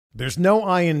There's no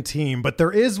I in team, but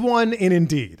there is one in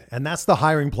Indeed, and that's the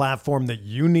hiring platform that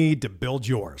you need to build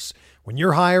yours. When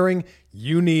you're hiring,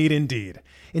 you need Indeed.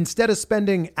 Instead of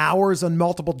spending hours on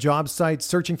multiple job sites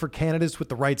searching for candidates with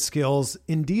the right skills,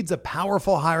 Indeed's a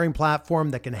powerful hiring platform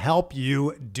that can help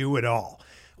you do it all.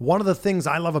 One of the things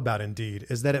I love about Indeed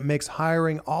is that it makes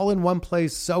hiring all in one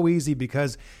place so easy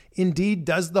because Indeed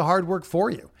does the hard work for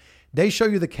you. They show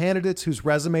you the candidates whose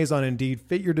resumes on Indeed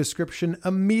fit your description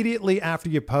immediately after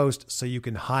you post so you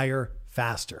can hire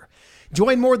faster.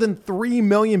 Join more than 3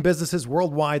 million businesses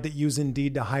worldwide that use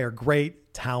Indeed to hire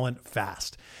great talent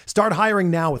fast. Start hiring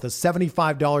now with a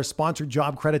 $75 sponsored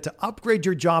job credit to upgrade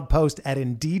your job post at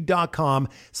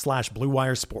Indeed.com/Blue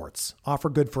Wire Sports. Offer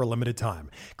good for a limited time.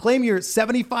 Claim your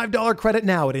 $75 credit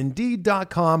now at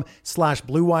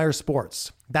Indeed.com/Blue Wire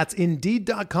Sports. That's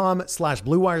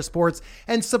Indeed.com/Blue Wire Sports,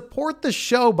 and support the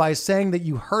show by saying that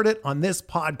you heard it on this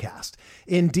podcast.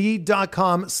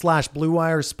 Indeed.com/Blue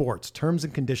Wire Sports. Terms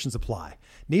and conditions apply.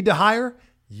 Need to hire?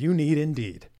 You need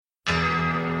Indeed.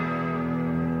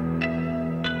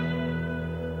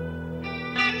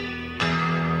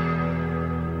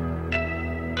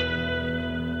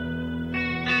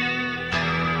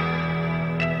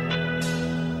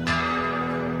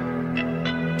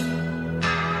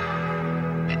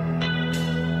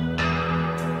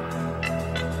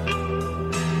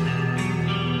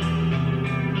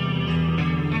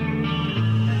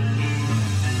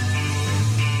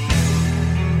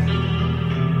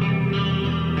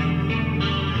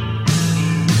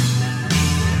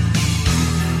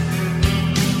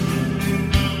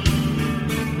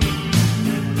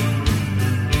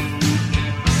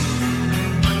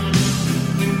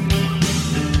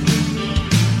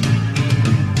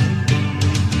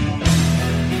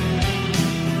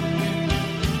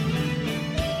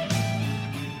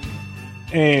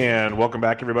 And welcome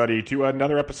back, everybody, to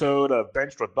another episode of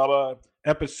Benched with Bubba,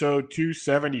 episode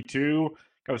 272.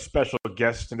 Got a special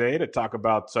guest today to talk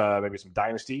about maybe some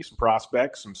dynasty, some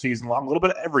prospects, some season long, a little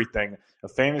bit of everything. A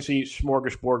fantasy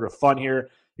smorgasbord of fun here.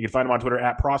 You can find him on Twitter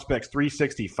at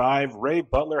Prospects365. Ray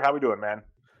Butler, how we doing, man?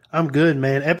 I'm good,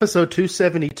 man. Episode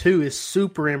 272 is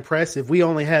super impressive. We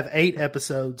only have 8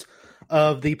 episodes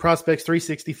of the Prospects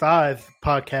 365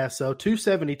 podcast, so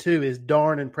 272 is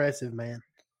darn impressive, man.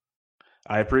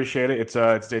 I appreciate it. It's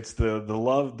the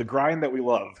love, the grind that we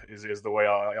love is the way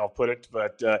I'll put it.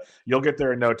 But you'll get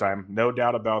there in no time, no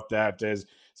doubt about that.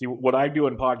 See what I do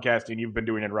in podcasting, you've been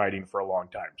doing in writing for a long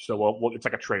time. So well it's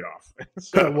like a trade off.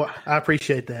 Well, I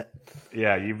appreciate that.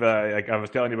 Yeah, you've like I was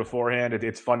telling you beforehand,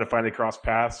 it's fun to finally cross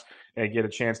paths and get a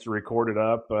chance to record it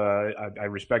up. I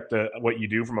respect what you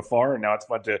do from afar, and now it's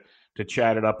fun to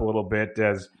chat it up a little bit.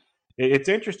 As it's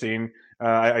interesting.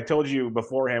 I told you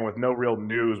beforehand, with no real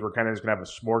news, we're kind of just going to have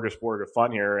a smorgasbord of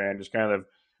fun here and just kind of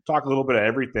talk a little bit of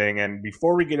everything. And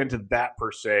before we get into that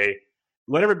per se,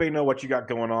 let everybody know what you got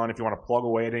going on. If you want to plug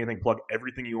away at anything, plug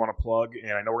everything you want to plug.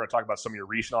 And I know we're going to talk about some of your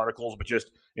recent articles, but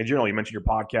just in general, you mentioned your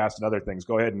podcast and other things.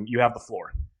 Go ahead and you have the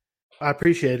floor. I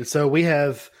appreciate it. So we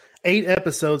have 8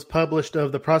 episodes published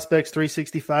of the Prospects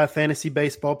 365 Fantasy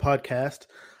Baseball podcast.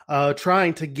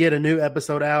 Trying to get a new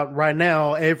episode out right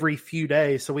now every few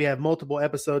days. So we have multiple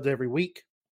episodes every week,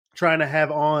 trying to have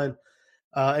on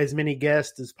as many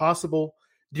guests as possible.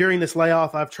 During this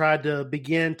layoff, I've tried to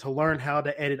begin to learn how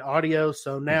to edit audio.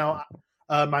 So now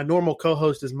my normal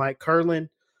co-host is Mike Curlin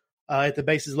at the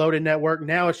Bases Loaded Network.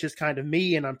 Now it's just kind of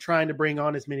me, and I'm trying to bring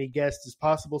on as many guests as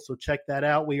possible. So check that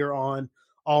out. We are on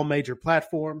all major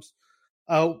platforms.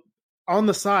 On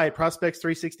the site,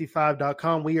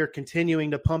 prospects365.com, we are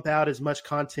continuing to pump out as much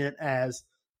content as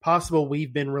possible.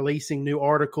 We've been releasing new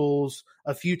articles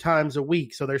a few times a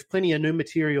week, so there's plenty of new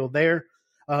material there.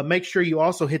 Make sure you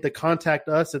also hit the contact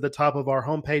us at the top of our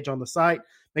homepage on the site.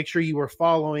 Make sure you are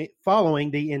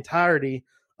following the entirety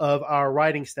of our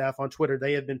writing staff on Twitter.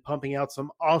 They have been pumping out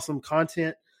some awesome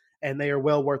content, and they are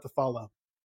well worth a follow.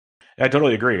 I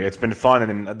totally agree. It's been fun,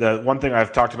 and the one thing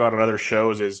I've talked about on other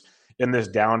shows is in this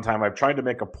downtime, I've tried to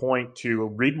make a point to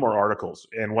read more articles.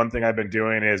 And one thing I've been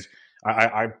doing is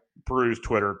I peruse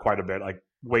Twitter quite a bit, like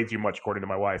way too much, according to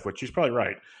my wife, which she's probably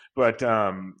right. But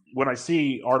when I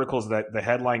see articles that the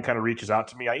headline kind of reaches out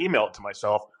to me, I email it to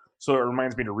myself so it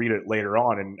reminds me to read it later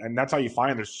on. And that's how you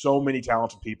find there's so many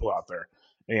talented people out there.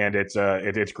 And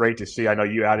it's great to see. I know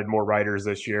you added more writers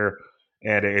this year,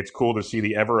 and it's cool to see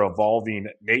the ever-evolving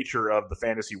nature of the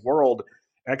fantasy world.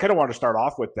 And I kind of want to start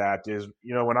off with that is,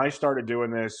 when I started doing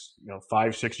this,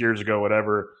 5-6 years ago,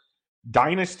 whatever,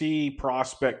 dynasty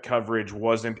prospect coverage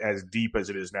wasn't as deep as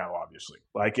it is now, obviously.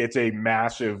 Like, it's a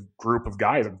massive group of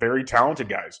guys, very talented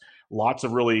guys, lots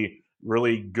of really,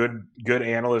 really good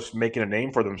analysts making a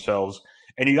name for themselves.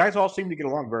 and you guys all seem to get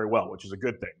along very well, which is a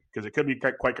good thing because it could be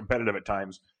quite competitive at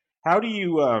times. How are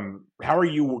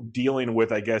you dealing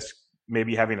with, I guess,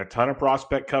 maybe having a ton of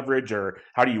prospect coverage, or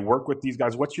how do you work with these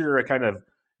guys? What's your kind of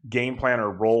game plan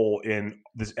or role in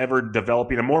this ever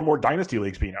developing and more dynasty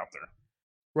leagues being out there?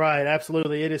 Right,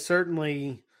 absolutely. It is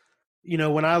certainly,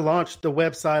 when I launched the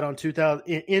website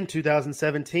in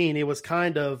 2017, it was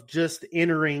kind of just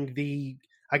entering the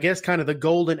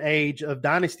golden age of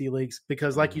dynasty leagues,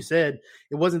 because like you said,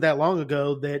 it wasn't that long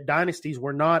ago that dynasties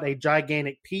were not a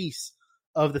gigantic piece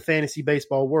of the fantasy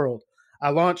baseball world. I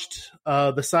launched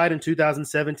the site in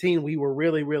 2017. We were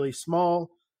really, really small.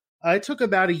 It took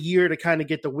about a year to kind of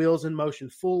get the wheels in motion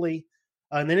fully,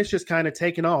 and then it's just kind of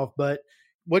taken off. But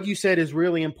what you said is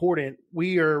really important.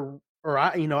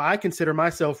 I consider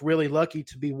myself really lucky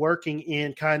to be working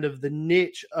in kind of the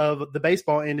niche of the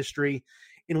baseball industry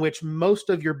in which most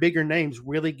of your bigger names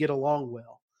really get along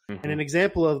well. Mm-hmm. And an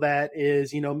example of that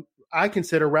is, I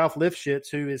consider Ralph Lifshitz,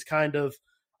 who is kind of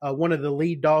one of the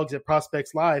lead dogs at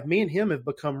Prospects Live. Me and him have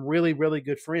become really, really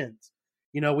good friends.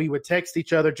 We would text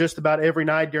each other just about every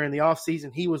night during the off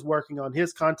season. He was working on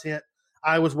his content.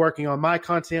 I was working on my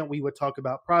content. We would talk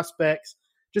about prospects,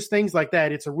 just things like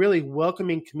that. It's a really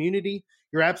welcoming community.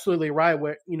 You're absolutely right.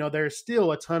 Where, there's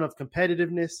still a ton of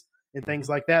competitiveness and things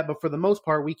like that. But for the most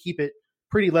part, we keep it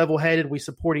pretty level headed. We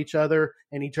support each other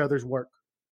and each other's work.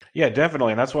 Yeah,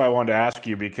 definitely. And that's why I wanted to ask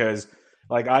you, because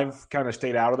I've kind of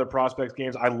stayed out of the prospects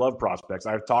games. I love prospects.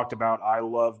 I've talked about I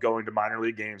love going to minor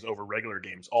league games over regular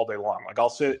games all day long. I'll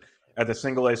sit at the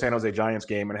single-A San Jose Giants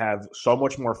game and have so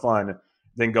much more fun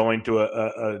than going to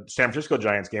a San Francisco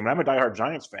Giants game. And I'm a diehard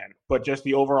Giants fan, but just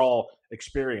the overall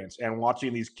experience and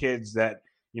watching these kids that,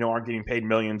 aren't getting paid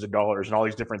millions of dollars and all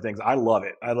these different things. I love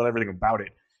it. I love everything about it.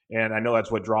 And I know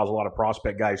that's what draws a lot of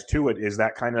prospect guys to it, is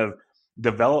that kind of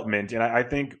development. And I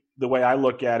think the way I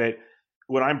look at it,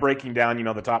 when I'm breaking down,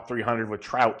 the top 300 with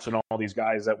Trouts and all these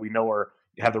guys that we know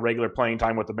have the regular playing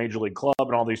time with the major league club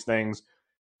and all these things,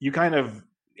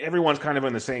 everyone's kind of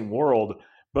in the same world.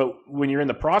 But when you're in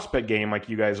the prospect game like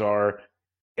you guys are,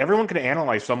 everyone can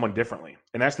analyze someone differently.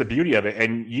 And that's the beauty of it.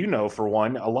 And for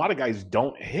one, a lot of guys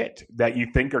don't hit that you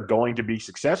think are going to be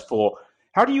successful.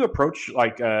 How do you approach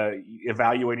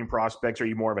evaluating prospects? Are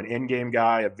you more of an in-game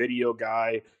guy, a video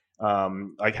guy?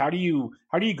 How do you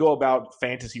go about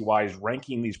fantasy-wise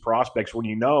ranking these prospects when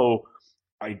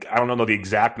I don't know the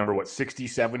exact number, 60,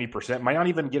 70% might not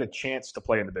even get a chance to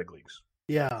play in the big leagues?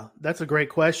 Yeah, that's a great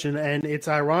question. And it's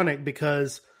ironic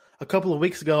because a couple of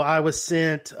weeks ago, I was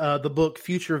sent the book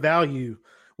Future Value,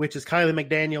 which is Kylie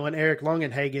McDaniel and Eric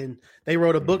Longenhagen. They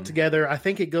wrote a book together. I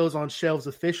think it goes on shelves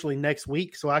officially next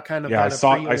week. So I kind of I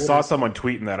saw someone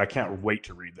tweeting that. I can't wait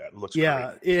to read that. It looks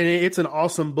great. It's an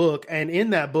awesome book. And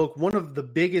in that book, one of the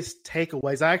biggest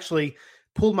takeaways, I actually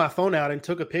pulled my phone out and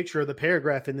took a picture of the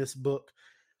paragraph in this book.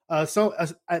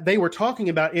 They were talking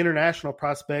about international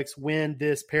prospects when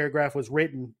this paragraph was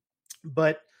written,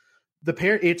 but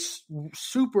it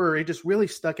just really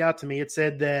stuck out to me. It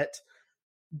said that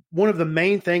one of the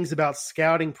main things about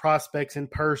scouting prospects in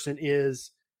person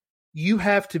is you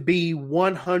have to be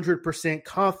 100%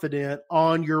 confident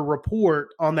on your report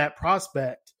on that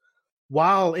prospect,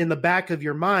 while in the back of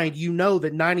your mind,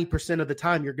 that 90% of the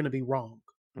time you're going to be wrong.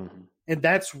 Mm-hmm. And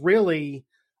that's really,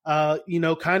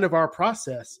 kind of our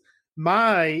process.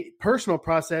 My personal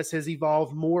process has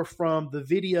evolved more from the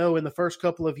video in the first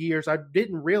couple of years. I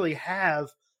didn't really have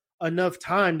enough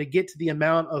time to get to the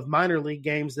amount of minor league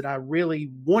games that I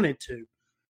really wanted to.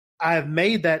 I have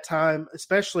made that time,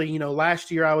 especially,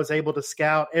 last year I was able to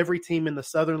scout every team in the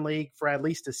Southern League for at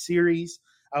least a series.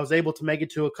 I was able to make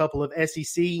it to a couple of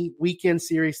SEC weekend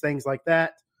series, things like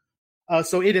that.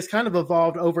 So it has kind of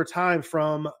evolved over time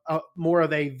from more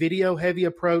of a video-heavy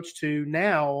approach to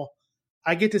now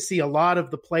I get to see a lot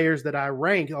of the players that I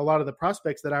rank, a lot of the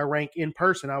prospects that I rank in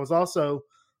person. I was also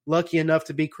lucky enough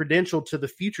to be credentialed to the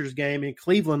Futures game in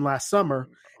Cleveland last summer,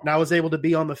 and I was able to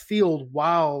be on the field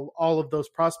while all of those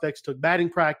prospects took batting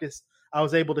practice. I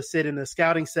was able to sit in the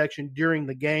scouting section during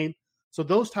the game. So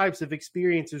those types of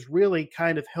experiences really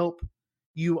kind of help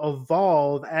you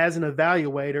evolve as an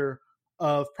evaluator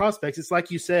of prospects. It's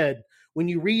like you said, when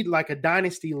you read like a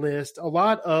dynasty list, a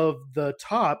lot of the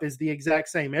top is the exact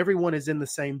same. Everyone is in the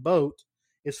same boat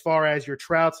as far as your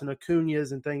Trouts and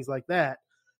Acuñas and things like that.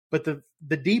 But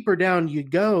the deeper down you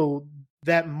go,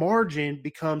 that margin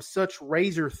becomes such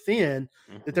razor thin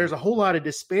that there's a whole lot of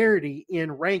disparity in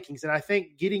rankings. And I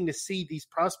think getting to see these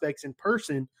prospects in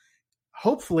person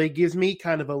hopefully gives me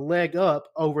kind of a leg up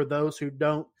over those who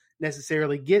don't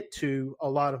necessarily get to a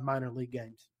lot of minor league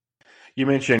games. You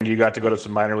mentioned you got to go to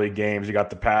some minor league games. You got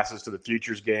the passes to the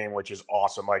Futures game, which is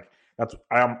awesome.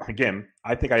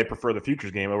 I think I prefer the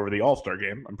Futures game over the All-Star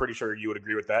game. I'm pretty sure you would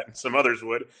agree with that, and some others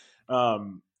would.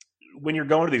 When you're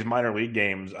going to these minor league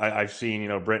games, I've seen,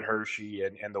 Brent Hershey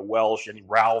and the Welsh and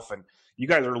Ralph, and you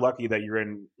guys are lucky that you're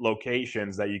in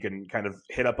locations that you can kind of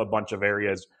hit up a bunch of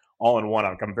areas all in one.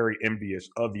 I'm very envious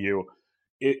of you.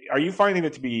 Are you finding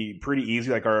it to be pretty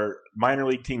easy? Like, are minor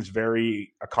league teams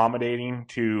very accommodating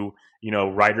to,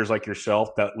 writers like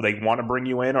yourself that they want to bring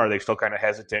you in, or are they still kind of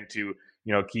hesitant to,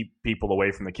 keep people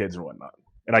away from the kids and whatnot?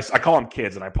 And I call them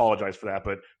kids, and I apologize for that,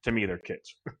 but to me, they're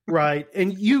kids. Right.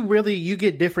 And you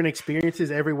get different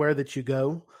experiences everywhere that you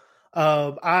go.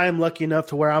 I'm lucky enough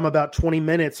to where I'm about 20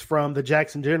 minutes from the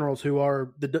Jackson Generals, who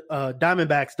are the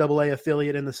Diamondbacks AA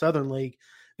affiliate in the Southern League.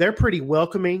 They're pretty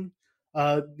welcoming.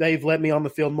 They've let me on the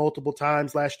field multiple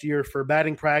times last year for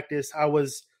batting practice. I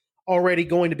was already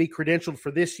going to be credentialed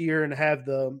for this year and have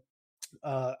the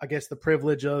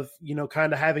privilege of,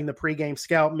 kind of having the pregame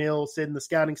scout meal, sit in the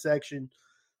scouting section,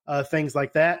 things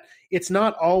like that. It's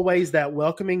not always that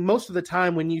welcoming. Most of the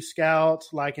time when you scout,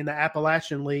 like in the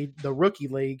Appalachian League, the rookie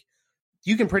league,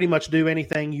 you can pretty much do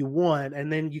anything you want.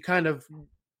 And then you kind of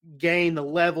gain the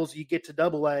levels. You get to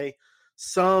AA.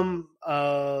 Some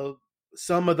of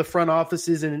the front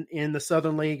offices in the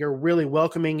Southern League are really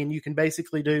welcoming, and you can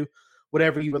basically do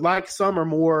whatever you would like. Some are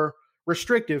more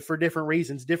restrictive for different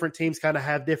reasons. Different teams kind of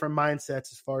have different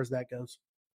mindsets as far as that goes.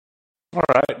 All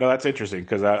right. No, that's interesting,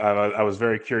 because I was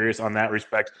very curious on that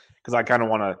respect, because I kind of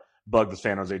want to bug the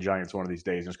San Jose Giants one of these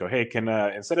days and just go, hey, can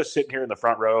instead of sitting here in the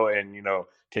front row and,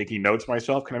 taking notes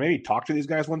myself, can I maybe talk to these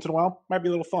guys once in a while? Might be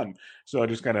a little fun. So I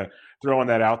just kind of throwing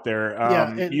that out there.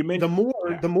 You mentioned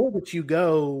the more that you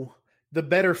go, the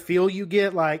better feel you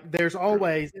get. Like, there's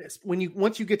always,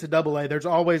 once you get to AA, there's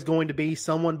always going to be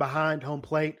someone behind home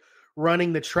plate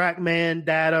running the TrackMan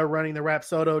data, running the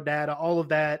Rapsodo data, all of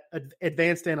that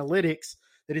advanced analytics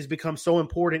that has become so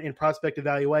important in prospect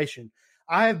evaluation.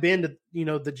 I have been to,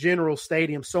 the General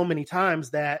Stadium so many times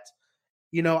that,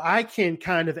 I can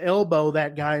kind of elbow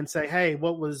that guy and say, hey,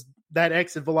 what was that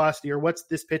exit velocity, or what's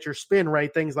this pitcher's spin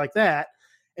rate, things like that.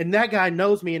 And that guy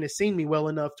knows me and has seen me well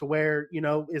enough to where,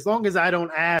 as long as I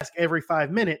don't ask every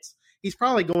 5 minutes, he's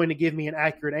probably going to give me an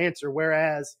accurate answer.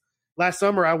 Whereas last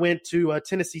summer I went to a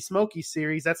Tennessee Smokies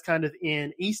series. That's kind of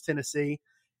in East Tennessee.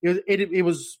 It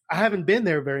was I haven't been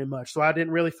there very much, so I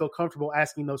didn't really feel comfortable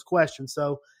asking those questions.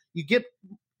 So you get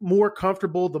more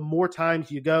comfortable the more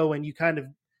times you go, and you kind of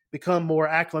become more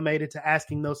acclimated to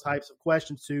asking those types of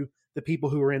questions to the people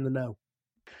who are in the know.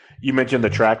 You mentioned the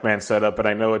TrackMan setup, and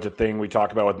I know it's a thing we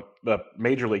talk about with the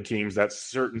major league teams, that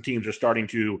certain teams are starting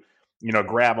to,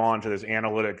 grab onto this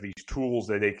analytic, these tools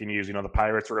that they can use. The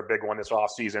Pirates are a big one this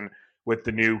offseason with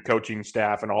the new coaching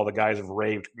staff, and all the guys have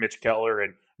raved. Mitch Keller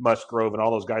and Musgrove and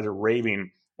all those guys are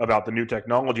raving about the new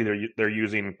technology they're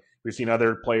using. We've seen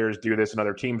other players do this and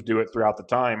other teams do it throughout the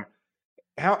time.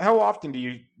 How often do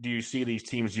you see these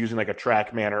teams using like a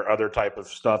TrackMan or other type of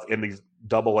stuff in these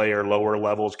AA or lower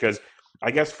levels? Because I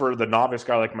guess for the novice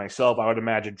guy like myself, I would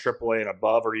imagine AAA and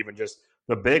above, or even just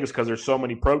the bigs, because there's so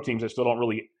many pro teams that still don't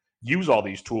really use all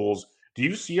these tools. Do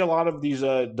you see a lot of these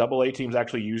AA teams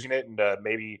actually using it and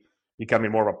maybe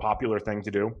becoming more of a popular thing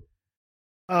to do?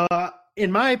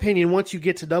 In my opinion, once you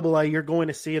get to AA, you're going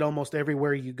to see it almost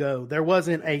everywhere you go. There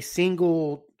wasn't a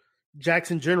single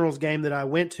Jackson Generals game that I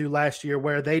went to last year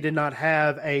where they did not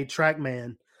have a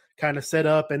TrackMan kind of set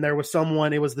up, and there was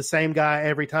someone, it was the same guy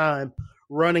every time,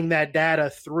 running that data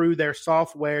through their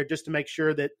software just to make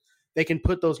sure that they can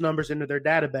put those numbers into their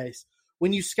database.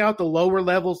 When you scout the lower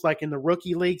levels, like in the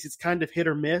rookie leagues, it's kind of hit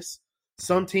or miss.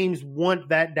 Some teams want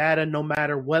that data no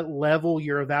matter what level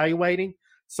you're evaluating.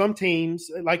 Some teams,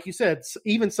 like you said,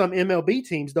 even some MLB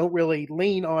teams don't really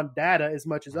lean on data as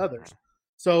much as others.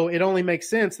 So it only makes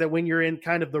sense that when you're in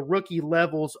kind of the rookie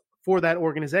levels for that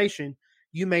organization,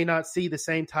 you may not see the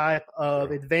same type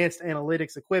of advanced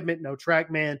analytics equipment, no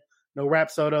TrackMan, no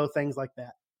Rapsodo, things like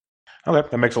that. Okay,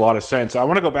 that makes a lot of sense. I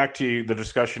want to go back to the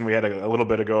discussion we had a little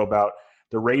bit ago about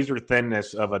the razor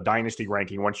thinness of a dynasty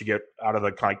ranking once you get out of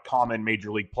the common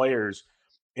major league players.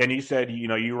 And you said,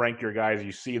 you rank your guys,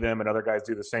 you see them, and other guys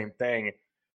do the same thing.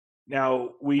 Now,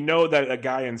 we know that a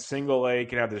guy in single A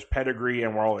can have this pedigree,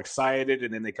 and we're all excited,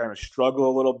 and then they kind of struggle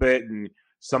a little bit, and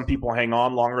some people hang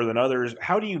on longer than others.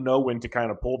 How do you know when to kind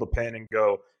of pull the pen and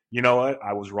go, you know what,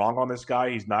 I was wrong on this guy,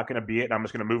 he's not going to be it, and I'm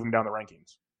just going to move him down the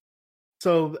rankings?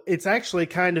 So it's actually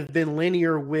kind of been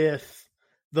linear with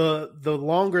the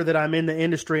longer that I'm in the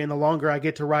industry and the longer I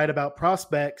get to write about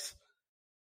prospects,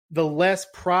 the less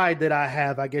pride that I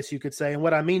have, I guess you could say. And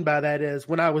what I mean by that is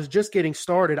when I was just getting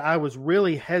started, I was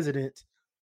really hesitant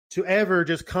to ever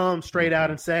just come straight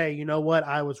out and say, you know what,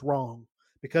 I was wrong.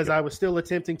 because I was still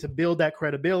attempting to build that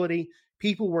credibility.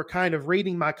 People were kind of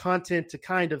reading my content to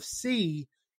kind of see,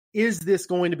 is this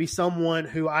going to be someone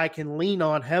who I can lean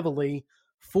on heavily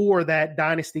for that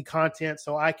dynasty content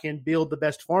so I can build the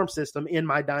best farm system in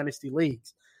my dynasty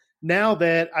leagues? Now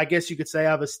that I guess you could say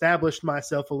I've established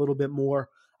myself a little bit more,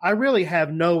 I really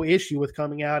have no issue with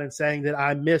coming out and saying that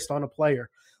I missed on a player.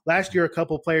 Last year, a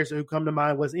couple of players who come to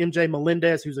mind was MJ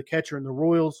Melendez, who's a catcher in the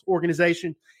Royals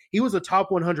organization. He was a top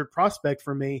 100 prospect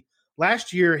for me.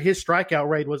 Last year, his strikeout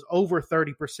rate was over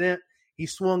 30%. He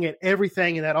swung at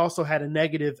everything, and that also had a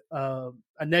negative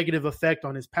effect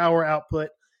on his power output,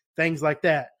 things like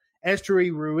that.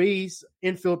 Esteury Ruiz,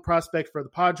 infield prospect for the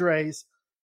Padres,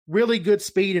 really good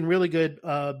speed and really good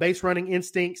base running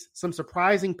instincts, some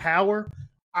surprising power.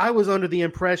 I was under the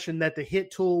impression that the hit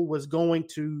tool was going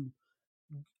to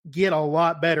get a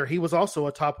lot better. He was also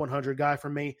a top 100 guy for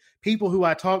me. People who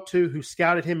I talked to who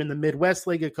scouted him in the Midwest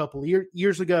League a couple of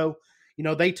years ago,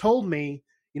 they told me,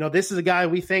 this is a guy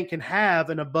we think can have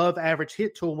an above average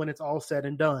hit tool when it's all said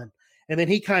and done. And then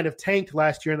he kind of tanked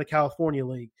last year in the California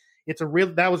League.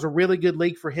 That was a really good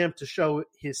league for him to show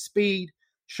his speed,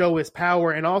 show his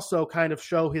power, and also kind of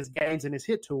show his gains in his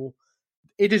hit tool.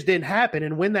 It just didn't happen.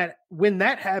 And when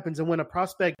that happens, and when a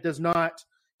prospect does not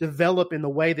develop in the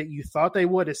way that you thought they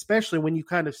would, especially when you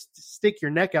kind of stick your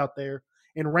neck out there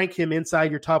and rank him inside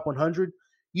your top 100,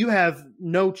 you have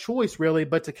no choice really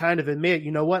but to kind of admit,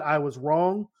 you know what, I was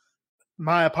wrong.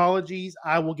 My apologies.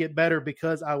 I will get better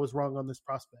because I was wrong on this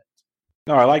prospect.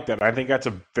 No, I like that. I think that's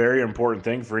a very important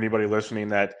thing for anybody listening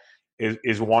that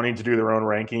is wanting to do their own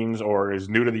rankings or is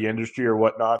new to the industry or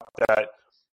whatnot, that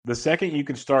the second you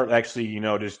can start actually,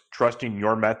 just trusting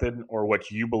your method or what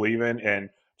you believe in and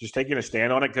just taking a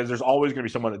stand on it, because there's always going to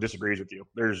be someone that disagrees with you.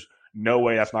 There's no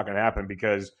way that's not going to happen,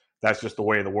 because that's just the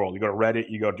way of the world. You go to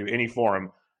Reddit, you go to any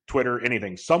forum, Twitter,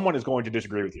 anything. Someone is going to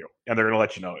disagree with you, and they're going to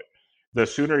let you know it. The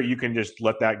sooner you can just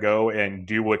let that go and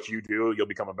do what you do, you'll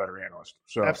become a better analyst.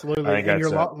 So absolutely,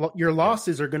 and your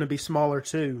losses are going to be smaller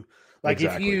too. Like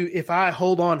exactly. if I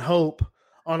hold on hope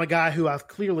on a guy who I've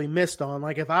clearly missed on,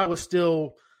 like if I was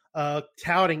still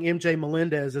touting MJ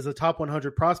Melendez as a top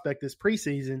 100 prospect this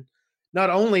preseason, not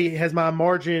only has my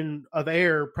margin of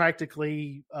error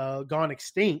practically gone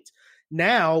extinct,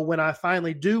 now when I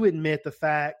finally do admit the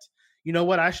fact, you know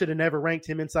what, I should have never ranked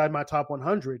him inside my top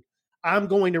 100, I'm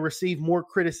going to receive more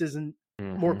criticism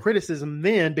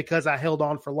then because I held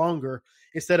on for longer,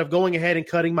 instead of going ahead and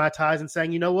cutting my ties and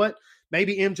saying, you know what,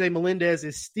 maybe MJ Melendez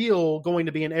is still going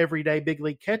to be an everyday big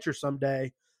league catcher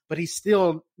someday, but he's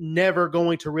still never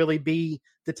going to really be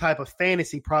the type of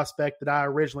fantasy prospect that I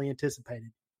originally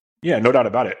anticipated. Yeah, no doubt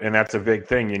about it. And that's a big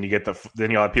thing. And then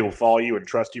you'll have people follow you and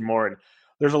trust you more. And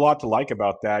there's a lot to like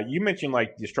about that. You mentioned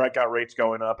like the strikeout rates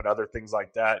going up and other things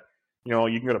like that. You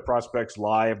can go to Prospects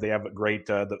Live. They have a great,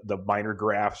 the minor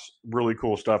graphs, really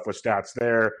cool stuff with stats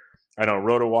there. I know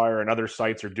RotoWire and other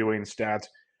sites are doing stats.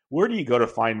 Where do you go to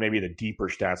find maybe the deeper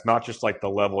stats, not just like the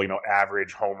level,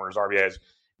 average homers, RBIs,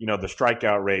 the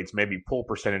strikeout rates, maybe pull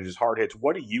percentages, hard hits?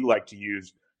 What do you like to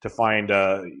use to find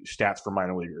stats for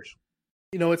minor leaguers?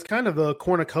 It's kind of a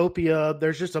cornucopia.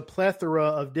 There's just a plethora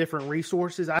of different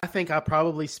resources. I think I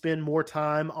probably spend more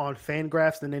time on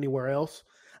Fangraphs than anywhere else.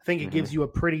 I think it gives you a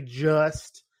pretty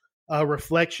just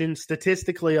reflection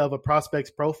statistically of a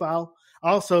prospect's profile. I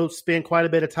also spend quite a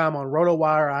bit of time on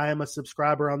RotoWire. I am a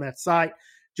subscriber on that site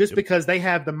just because they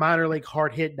have the minor league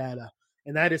hard hit data.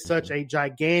 And that is such a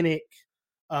gigantic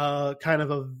kind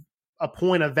of a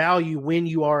point of value when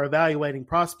you are evaluating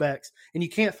prospects. And you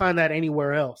can't find that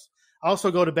anywhere else. I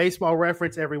also go to Baseball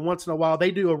Reference every once in a while.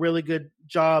 They do a really good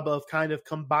job of kind of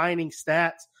combining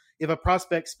stats. If a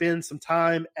prospect spends some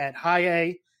time at high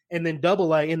A and then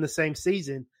double A in the same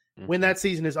season, when that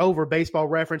season is over, Baseball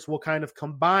Reference will kind of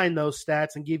combine those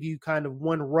stats and give you kind of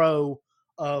one row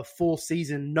of full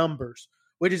season numbers,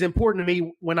 which is important to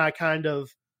me when I kind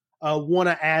of want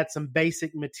to add some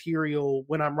basic material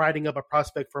when I'm writing up a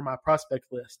prospect for my prospect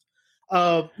list.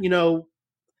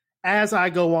 As I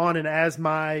go on and as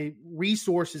my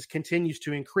resources continues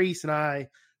to increase and I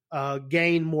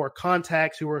gain more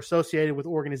contacts who are associated with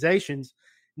organizations,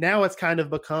 now it's kind of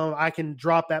become, I can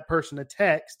drop that person a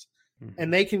text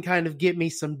and they can kind of get me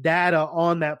some data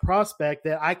on that prospect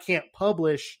that I can't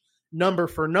publish number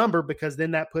for number, because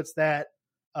then that puts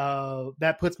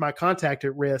my contact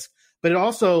at risk. But it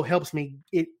also helps me,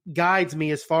 it guides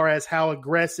me as far as how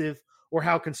aggressive or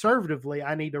how conservatively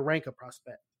I need to rank a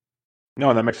prospect.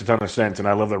 No, that makes a ton of sense. And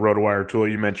I love the RotoWire tool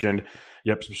you mentioned.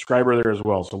 Yep, subscriber there as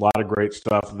well. So a lot of great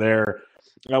stuff there.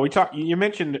 You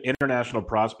mentioned international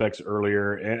prospects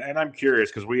earlier, and I'm curious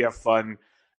because we have fun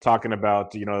talking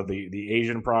about, the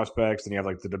Asian prospects, and you have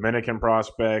like the Dominican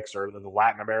prospects or the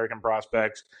Latin American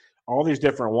prospects, all these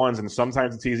different ones. And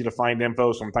sometimes it's easy to find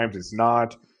info, sometimes it's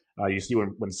not. You see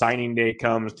when signing day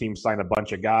comes, teams sign a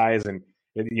bunch of guys, and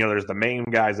there's the main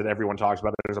guys that everyone talks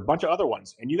about. There's a bunch of other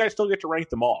ones, and you guys still get to rank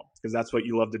them all because that's what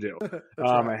you love to do.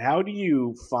 Right. How do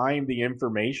you find the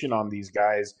information on these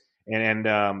guys? And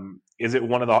is it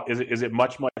is it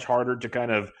much harder to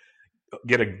kind of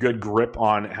get a good grip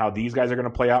on how these guys are going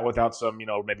to play out without some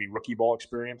maybe rookie ball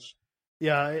experience?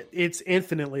 Yeah, it's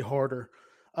infinitely harder.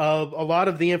 A lot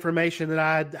of the information that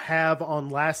I have on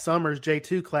last summer's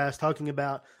J2 class, talking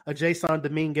about a Jason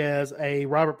Dominguez, a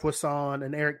Robert Poisson,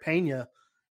 and Eric Pena,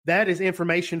 that is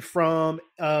information from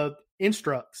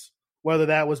Instructs, whether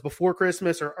that was before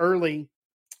Christmas or early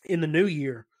in the new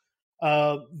year.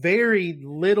 Very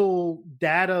little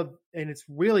data, and it's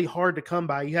really hard to come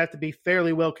by. You have to be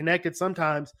fairly well connected.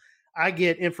 Sometimes I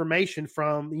get information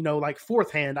from, like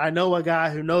fourth hand. I know a guy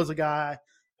who knows a guy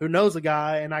who knows a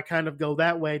guy, and I kind of go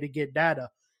that way to get data.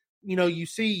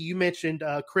 You mentioned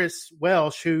Chris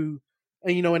Welsh, who,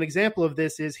 an example of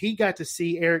this is he got to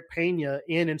see Eric Pena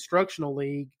in Instructional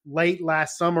League late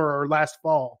last summer or last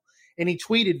fall. And he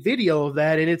tweeted video of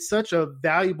that, and it's such a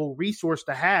valuable resource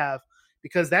to have,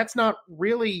 because that's not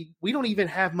really, we don't even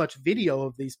have much video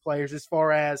of these players as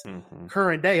far as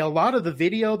current day. A lot of the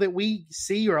video that we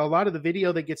see, or a lot of the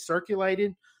video that gets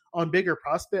circulated on bigger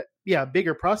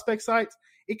prospect sites,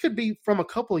 it could be from a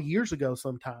couple of years ago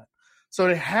sometime. So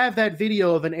to have that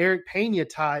video of an Eric Pena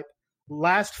type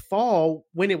last fall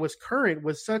when it was current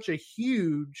was such a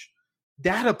huge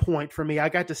data point for me. I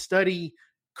got to study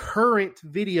current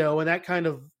video, and that kind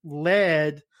of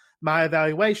led my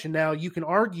evaluation. Now, you can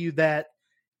argue that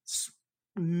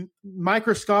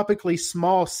microscopically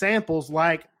small samples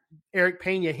like Eric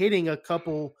Pena hitting a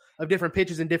couple of different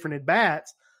pitches in different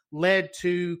at-bats led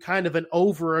to kind of an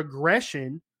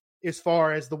over-aggression as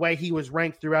far as the way he was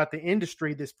ranked throughout the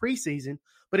industry this preseason,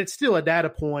 but it's still a data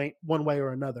point one way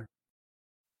or another.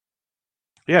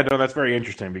 Yeah, no, that's very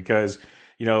interesting because,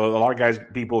 a lot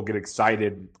of people get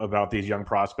excited about these young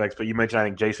prospects, but you mentioned, I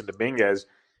think, Jason Dominguez,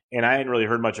 and I hadn't really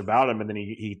heard much about him, and then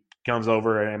he comes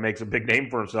over and makes a big name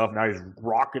for himself. Now he's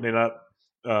rocketing up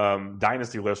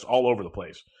dynasty lists all over the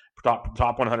place,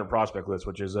 top 100 prospect list,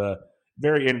 which is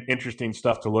very interesting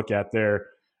stuff to look at there.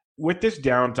 With this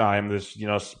downtime,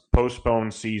 this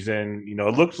postponed season,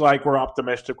 it looks like we're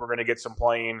optimistic. We're going to get some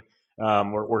playing.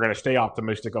 We're going to stay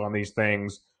optimistic on these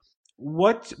things.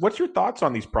 What's your thoughts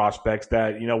on these prospects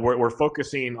that we're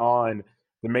focusing on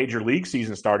the major league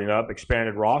season starting up?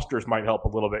 Expanded rosters might help a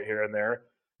little bit here and there,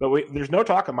 but there's no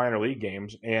talk of minor league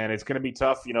games, and it's going to be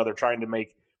tough. They're trying to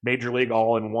make major league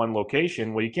all in one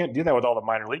location. Well, you can't do that with all the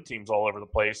minor league teams all over the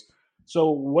place. So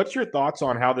what's your thoughts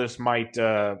on how this might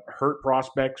hurt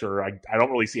prospects? Or I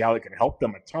don't really see how it can help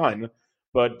them a ton,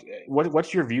 but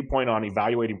what's your viewpoint on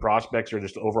evaluating prospects or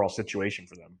just the overall situation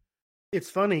for them? It's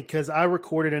funny because I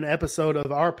recorded an episode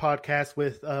of our podcast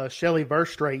with Shelly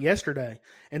Verstrate yesterday,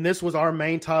 and this was our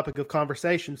main topic of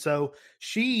conversation. So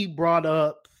she brought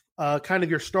up kind of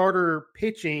your starter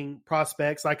pitching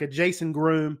prospects like a Jason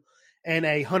Groom and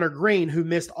a Hunter Green, who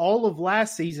missed all of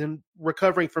last season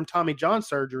recovering from Tommy John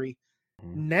surgery.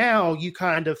 Now you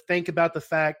kind of think about the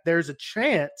fact there's a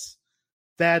chance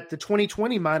that the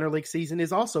 2020 minor league season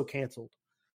is also canceled.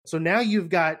 So now you've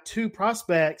got two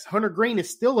prospects. Hunter Green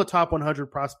is still a top 100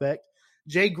 prospect.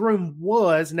 Jay Groom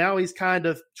was. Now he's kind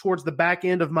of towards the back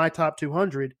end of my top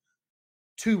 200.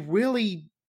 Two really,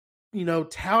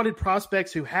 touted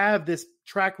prospects who have this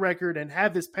track record and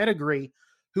have this pedigree,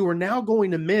 who are now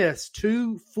going to miss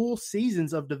 2 full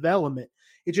seasons of development.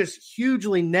 It's just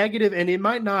hugely negative, and it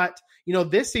might not,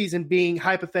 this season being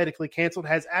hypothetically canceled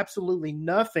has absolutely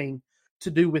nothing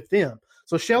to do with them.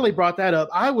 So Shelly brought that up.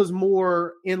 I was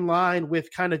more in line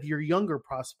with kind of your younger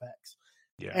prospects.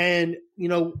 Yeah. And,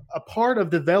 a part of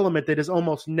development that is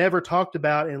almost never talked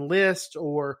about in lists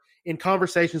or in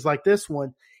conversations like this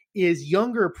one is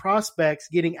younger prospects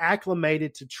getting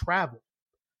acclimated to travel.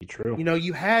 True.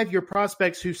 You have your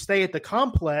prospects who stay at the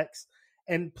complex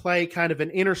and play kind of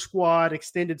an inter-squad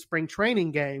extended spring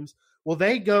training games. Well,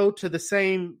 they go to the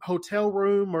same hotel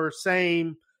room or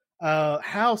same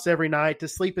house every night to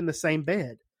sleep in the same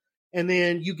bed. And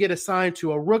then you get assigned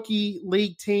to a rookie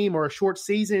league team or a short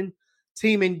season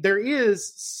team. And there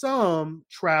is some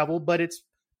travel, but it's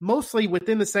mostly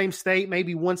within the same state,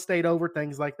 maybe one state over,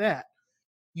 things like that.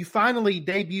 You finally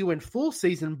debut in full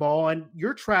season ball, and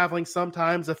you're traveling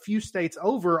sometimes a few states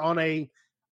over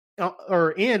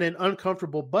in an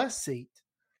uncomfortable bus seat.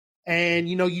 And,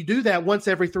 you do that once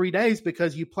every 3 days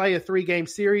because you play a 3-game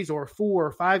series or a 4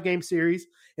 or 5-game series,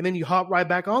 and then you hop right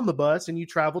back on the bus and you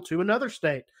travel to another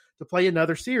state to play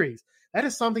another series. That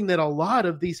is something that a lot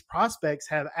of these prospects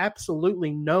have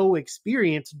absolutely no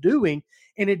experience doing,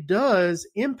 and it does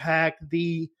impact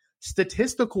the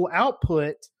statistical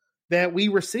output that we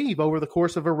receive over the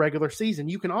course of a regular season.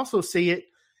 You can also see it,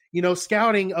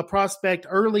 scouting a prospect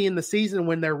early in the season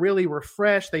when they're really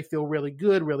refreshed, they feel really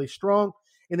good, really strong,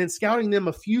 and then scouting them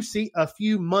a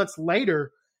few months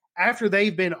later after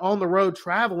they've been on the road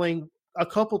traveling a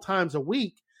couple times a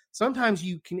week. Sometimes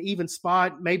you can even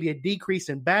spot maybe a decrease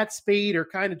in bat speed or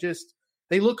kind of just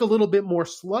they look a little bit more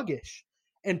sluggish.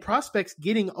 And prospects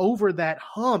getting over that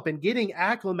hump and getting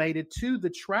acclimated to the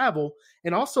travel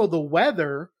and also the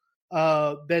weather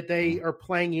that they are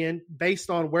playing in based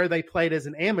on where they played as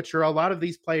an amateur. A lot of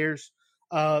these players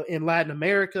in Latin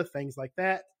America, things like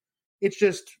that, it's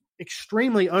just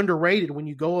extremely underrated when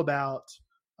you go about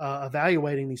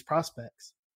evaluating these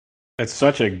prospects. It's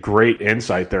such a great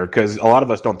insight there because a lot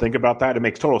of us don't think about that. It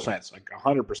makes total sense, like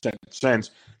 100% sense.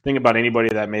 Think about anybody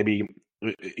that maybe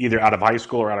either out of high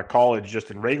school or out of college, just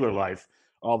in regular life,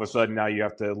 all of a sudden now you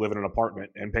have to live in an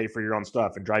apartment and pay for your own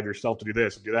stuff and drive yourself to do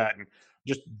this and do that. And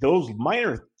just those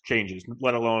minor changes,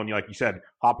 let alone, like you said,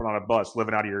 hopping on a bus,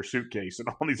 living out of your suitcase and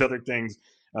all these other things,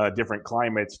 different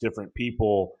climates, different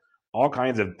people, all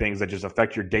kinds of things that just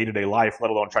affect your day-to-day life,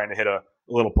 let alone trying to hit a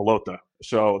little pelota.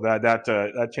 So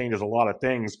that changes a lot of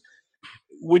things.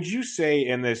 Would you say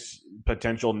in this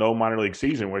potential no minor league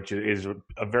season, which is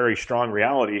a very strong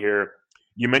reality here,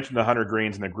 you mentioned the Hunter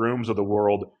Greens and the Grooms of the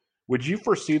world, would you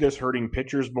foresee this hurting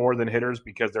pitchers more than hitters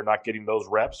because they're not getting those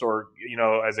reps? Or,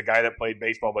 as a guy that played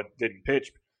baseball but didn't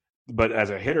pitch, but as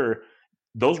a hitter,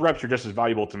 those reps are just as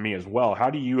valuable to me as well. How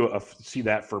do you see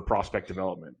that for prospect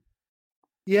development?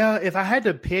 Yeah, if I had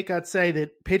to pick, I'd say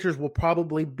that pitchers will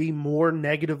probably be more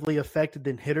negatively affected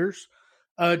than hitters,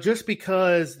 just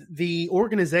because the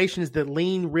organizations that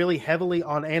lean really heavily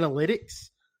on analytics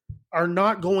are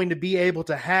not going to be able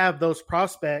to have those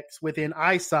prospects within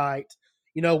eyesight,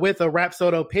 with a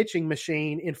Rapsodo pitching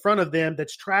machine in front of them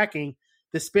that's tracking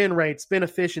the spin rate, spin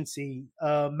efficiency,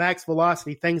 max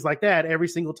velocity, things like that every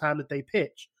single time that they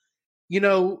pitch.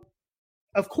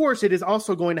 Of course, it is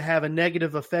also going to have a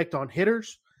negative effect on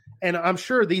hitters. And I'm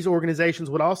sure these organizations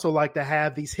would also like to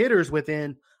have these hitters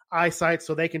within eyesight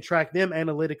so they can track them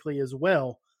analytically as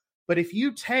well. But if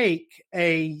you take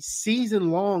a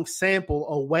season-long sample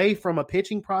away from a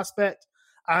pitching prospect,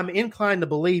 I'm inclined to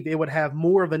believe it would have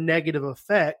more of a negative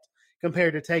effect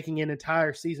compared to taking an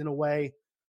entire season away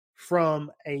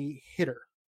from a hitter.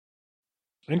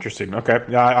 Interesting. Okay.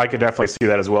 Yeah, I could definitely see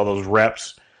that as well. Those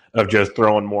reps of just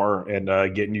throwing more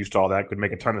and getting used to all that could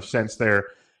make a ton of sense there.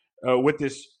 With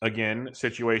this, again,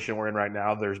 situation we're in right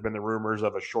now, there's been the rumors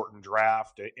of a shortened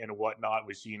draft and whatnot.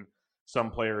 We've seen some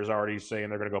players already saying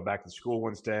they're going to go back to school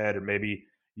instead, or maybe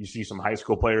you see some high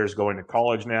school players going to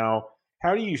college now.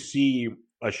 How do you see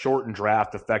a shortened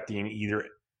draft affecting either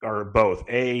or both,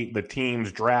 A, the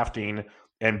teams drafting,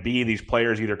 and B, these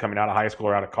players either coming out of high school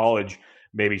or out of college,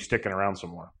 maybe sticking around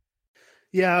some more?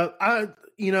 Yeah,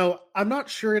 I'm not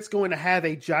sure it's going to have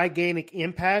a gigantic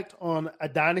impact on a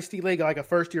dynasty league like a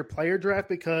first-year player draft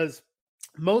because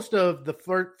most of the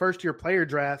first-year player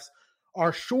drafts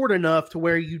are short enough to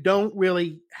where you don't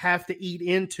really have to eat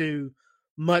into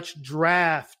much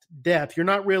draft depth. You're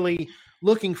not really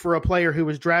looking for a player who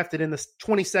was drafted in the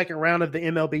 22nd round of the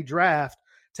MLB draft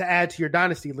to add to your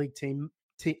dynasty league team.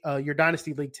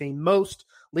 Most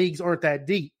leagues aren't that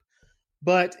deep.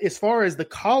 But as far as the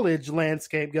college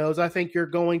landscape goes, I think you're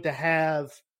going to have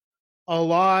a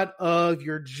lot of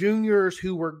your juniors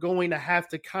who were going to have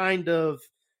to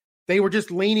they were just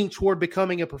leaning toward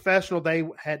becoming a professional. They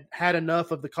had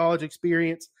enough of the college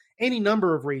experience, any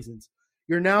number of reasons.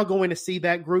 You're now going to see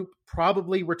that group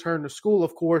probably return to school.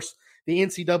 Of course, the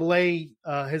NCAA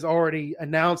has already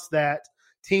announced that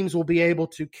teams will be able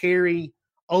to carry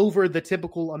over the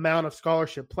typical amount of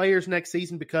scholarship players next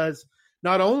season because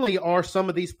not only are some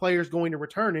of these players going to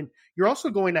return, and you're also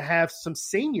going to have some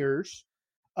seniors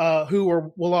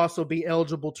who will also be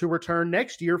eligible to return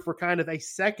next year for kind of a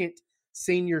second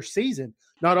senior season.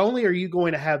 Not only are you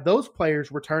going to have those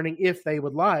players returning if they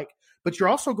would like, but you're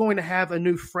also going to have a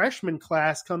new freshman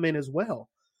class come in as well.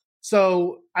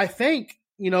 So I think,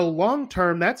 long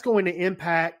term, that's going to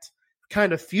impact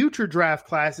kind of future draft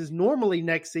classes. Normally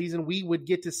next season, we would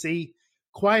get to see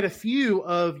quite a few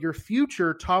of your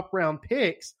future top round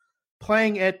picks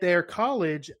playing at their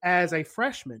college as a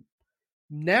freshman.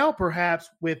 Now, perhaps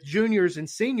with juniors and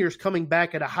seniors coming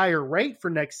back at a higher rate for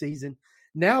next season,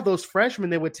 Now those freshmen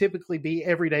that would typically be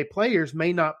everyday players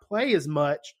may not play as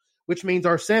much, which means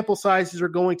our sample sizes are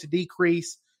going to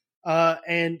decrease.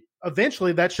 And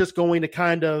eventually that's just going to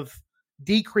kind of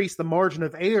decrease the margin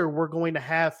of error we're going to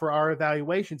have for our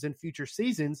evaluations in future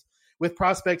seasons with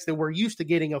prospects that we're used to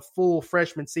getting a full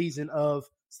freshman season of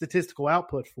statistical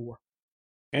output for.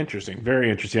 Interesting. Very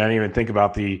interesting. I didn't even think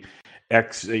about the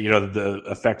the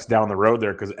effects down the road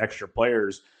there because extra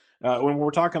players. When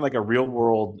we're talking like a real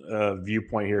world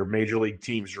viewpoint here, major league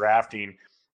teams drafting,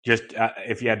 just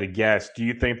if you had to guess, do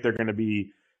you think they're going to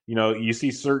be, you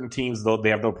see certain teams, though, they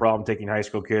have no problem taking high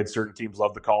school kids. Certain teams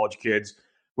love the college kids.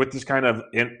 With this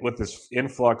with this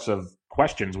influx of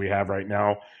questions we have right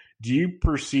now, do you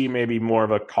perceive maybe more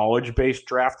of a college-based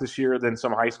draft this year than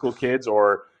some high school kids,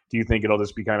 or do you think it'll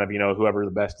just be kind of, whoever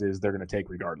the best is, they're going to take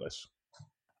regardless?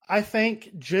 I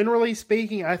think, generally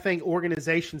speaking, I think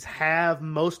organizations have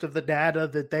most of the data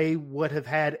that they would have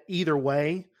had either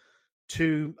way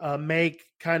to make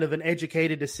kind of an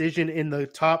educated decision in the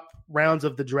top rounds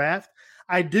of the draft.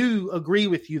 I do agree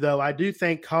with you, though. I do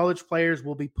think college players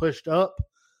will be pushed up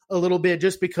a little bit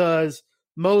just because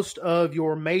most of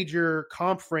your major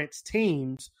conference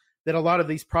teams that a lot of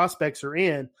these prospects are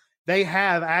in, they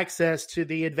have access to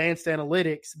the advanced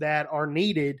analytics that are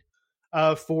needed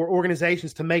for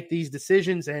organizations to make these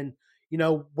decisions and,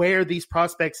 where these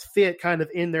prospects fit kind of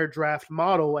in their draft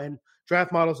model. And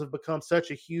draft models have become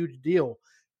such a huge deal.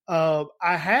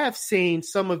 I have seen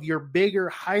some of your bigger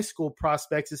high school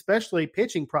prospects, especially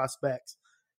pitching prospects,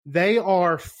 they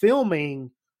are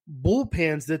filming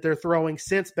bullpens that they're throwing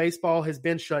since baseball has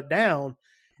been shut down.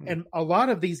 And a lot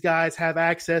of these guys have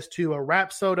access to a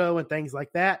Rapsodo and things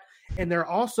like that. And they're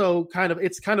also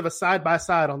it's kind of a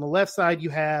side-by-side. On the left side, you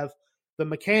have the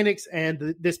mechanics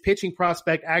and this pitching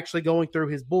prospect actually going through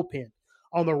his bullpen.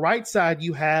 On the right side,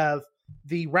 you have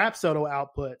the Rapsodo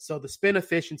output. So the spin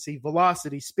efficiency,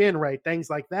 velocity, spin rate, things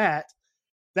like that.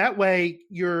 That way,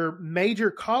 your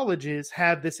major colleges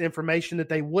have this information that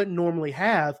they wouldn't normally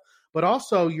have, but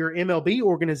also your MLB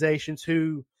organizations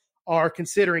who are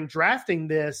considering drafting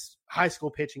this high school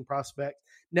pitching prospect.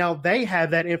 Now they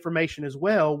have that information as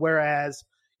well. Whereas,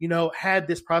 had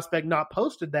this prospect not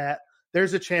posted that,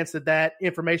 there's a chance that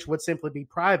information would simply be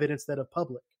private instead of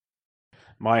public.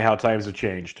 How times have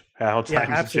changed. How times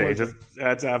have changed.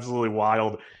 That's absolutely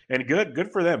wild. And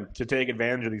good for them to take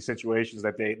advantage of these situations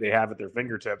that they have at their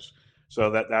fingertips. So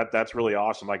that's really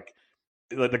awesome. Like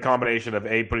the combination of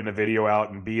A, putting the video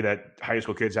out, and B, that high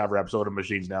school kids have Rapsodo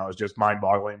machines now is just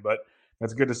mind-boggling. But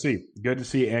that's good to see. Good to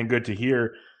see and good to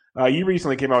hear. You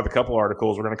recently came out with a couple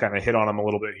articles. We're going to kind of hit on them a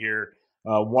little bit here.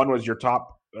 One was your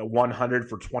top 100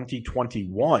 for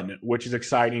 2021, which is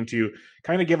exciting to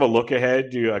kind of give a look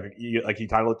ahead to, like you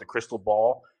titled it, the crystal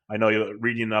ball. I know you're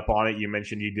reading up on it. You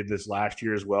mentioned you did this last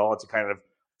year as well. It's a kind of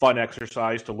fun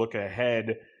exercise to look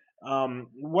ahead.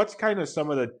 What's kind of some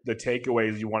of the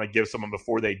takeaways you want to give someone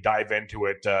before they dive into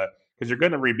it? Because you're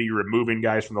going to be removing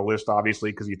guys from the list,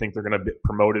 obviously, because you think they're going to be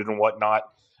promoted and whatnot.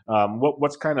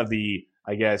 What's kind of the,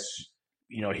 I guess,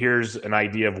 here's an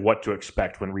idea of what to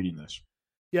expect when reading this.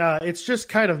 Yeah, it's just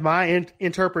kind of my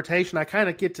interpretation. I kind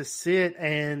of get to sit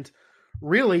and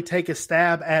really take a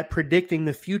stab at predicting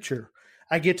the future.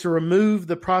 I get to remove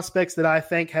the prospects that I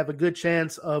think have a good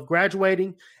chance of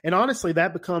graduating. And honestly,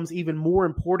 that becomes even more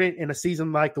important in a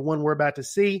season like the one we're about to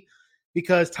see,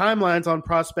 because timelines on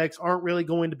prospects aren't really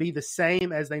going to be the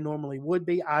same as they normally would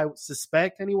be, I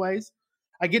suspect anyways.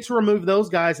 I get to remove those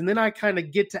guys, and then I kind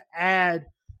of get to add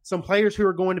some players who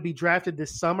are going to be drafted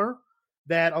this summer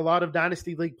that a lot of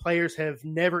Dynasty League players have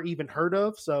never even heard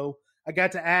of. So I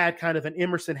got to add kind of an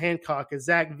Emerson Hancock, a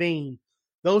Zach Veen,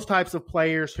 those types of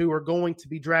players who are going to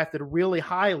be drafted really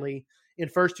highly in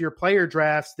first-year player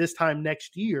drafts this time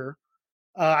next year.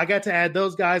 I got to add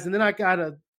those guys, and then I got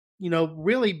to,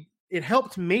 really it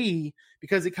helped me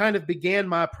because it kind of began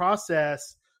my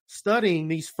process studying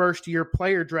these first-year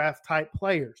player draft type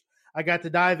players. I got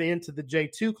to dive into the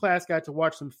J2 class, got to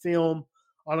watch some film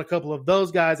on a couple of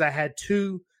those guys. I had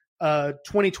two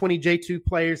 2020 J2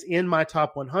 players in my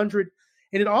top 100.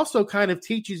 And it also kind of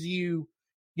teaches you,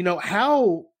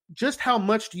 how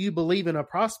much do you believe in a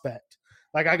prospect?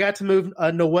 Like I got to move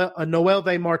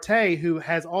Noelve Marte, who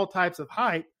has all types of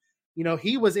hype.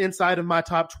 He was inside of my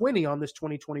top 20 on this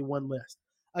 2021 list.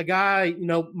 A guy,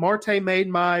 Marte made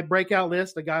my breakout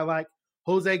list. A guy like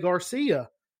Jose Garcia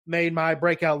made my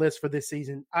breakout list for this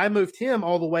season. I moved him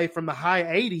all the way from the high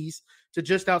 80s to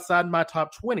just outside my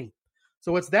top 20.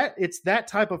 So it's that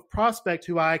type of prospect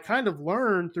who I kind of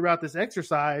learned throughout this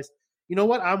exercise. You know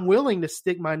what? I'm willing to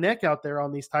stick my neck out there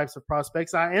on these types of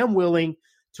prospects. I am willing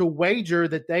to wager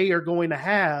that they are going to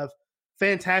have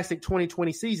fantastic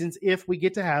 2020 seasons if we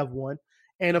get to have one.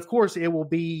 And of course, it will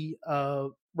be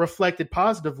reflected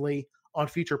positively on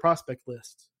future prospect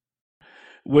lists.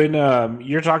 When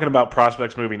you're talking about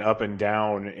prospects moving up and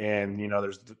down, and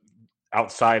there's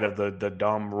outside of the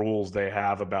dumb rules they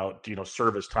have about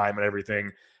service time and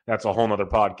everything, that's a whole nother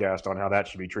podcast on how that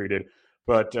should be treated.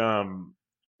 But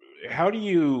how do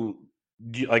you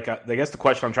like? I guess the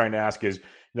question I'm trying to ask is,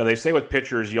 they say with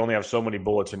pitchers you only have so many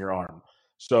bullets in your arm.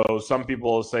 So some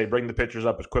people say bring the pitchers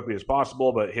up as quickly as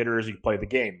possible, but hitters, you play the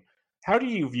game. How do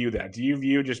you view that? Do you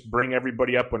view just bring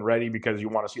everybody up when ready because you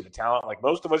want to see the talent like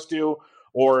most of us do?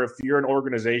 Or if you're an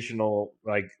organizational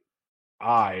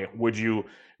would you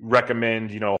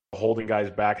recommend, holding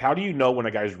guys back? How do you know when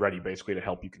a guy's ready basically to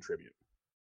help you contribute?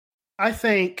 I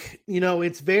think,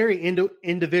 it's very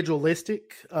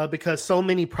individualistic because so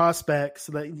many prospects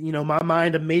that, my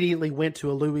mind immediately went to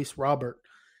a Luis Robert.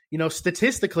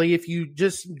 Statistically, if you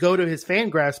just go to his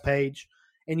Fangraphs page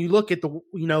and you look at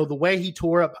the way he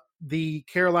tore up the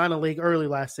Carolina League early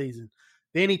last season,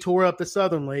 then he tore up the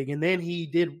Southern League, and then he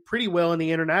did pretty well in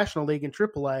the International League in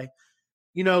AAA.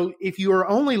 If you are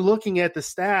only looking at the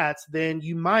stats, then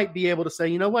you might be able to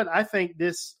say, I think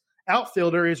this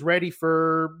outfielder is ready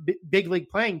for big league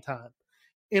playing time.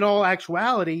 In all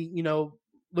actuality,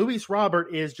 Luis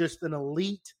Robert is just an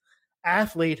elite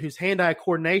athlete whose hand-eye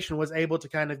coordination was able to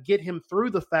kind of get him through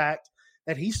the fact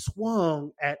that he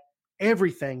swung at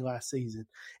everything last season.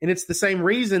 And it's the same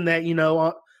reason that,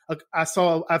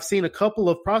 I've seen a couple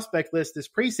of prospect lists this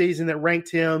preseason that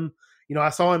ranked him. I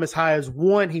saw him as high as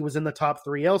 1. He was in the top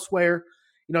 3 elsewhere.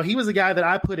 He was a guy that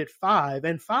I put at 5,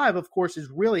 and 5, of course, is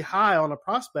really high on a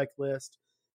prospect list.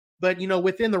 But,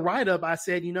 within the write-up, I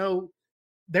said,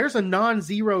 there's a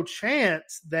non-zero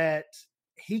chance that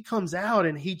he comes out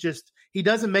and he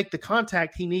doesn't make the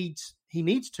contact he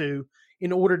needs to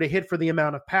in order to hit for the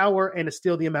amount of power and to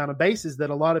steal the amount of bases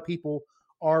that a lot of people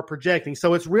are projecting.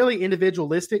 So it's really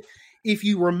individualistic. If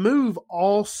you remove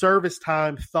all service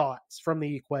time thoughts from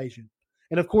the equation,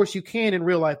 and of course you can in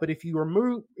real life, but if you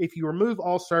remove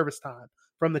all service time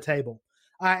from the table,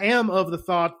 I am of the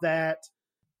thought that,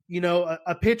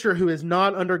 a pitcher who has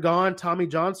not undergone Tommy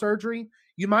John surgery,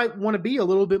 you might want to be a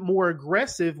little bit more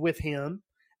aggressive with him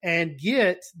and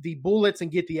get the bullets and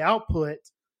get the output,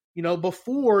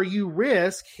 before you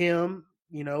risk him,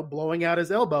 blowing out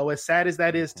his elbow, as sad as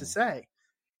that is to say.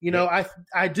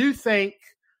 I do think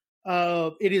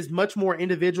it is much more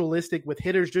individualistic with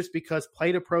hitters just because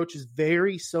plate approaches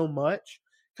vary so much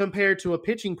compared to a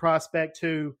pitching prospect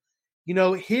who,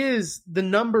 the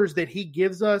numbers that he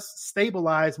gives us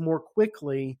stabilize more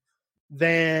quickly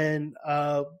than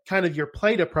kind of your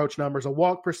plate approach numbers, a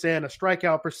walk percent, a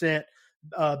strikeout percent,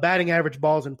 batting average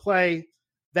balls in play,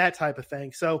 that type of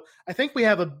thing. So I think we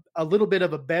have a little bit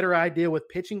of a better idea with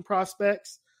pitching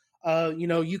prospects.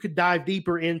 You could dive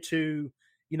deeper into,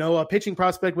 a pitching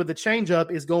prospect with a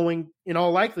changeup is going, in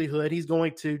all likelihood, he's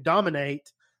going to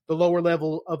dominate the lower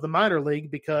level of the minor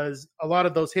league because a lot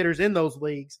of those hitters in those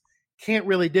leagues can't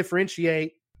really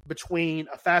differentiate between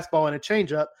a fastball and a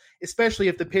changeup, especially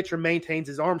if the pitcher maintains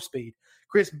his arm speed.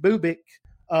 Chris Bubik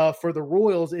for the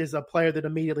Royals is a player that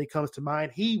immediately comes to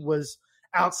mind. He was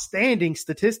outstanding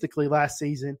statistically last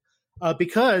season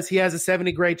because he has a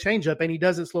 70 grade changeup and he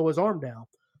doesn't slow his arm down.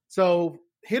 So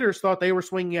hitters thought they were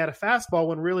swinging at a fastball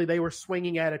when really they were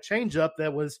swinging at a changeup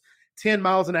that was 10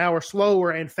 miles an hour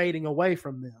slower and fading away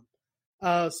from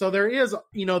them. So there is,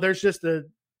 there's just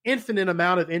an infinite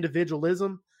amount of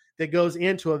individualism that goes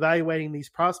into evaluating these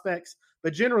prospects.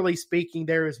 But generally speaking,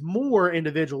 there is more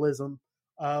individualism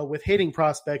with hitting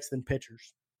prospects than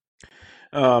pitchers.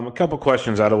 A couple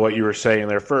questions out of what you were saying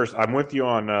there. First, I'm with you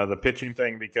on the pitching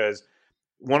thing because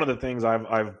one of the things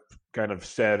I've kind of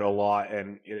said a lot,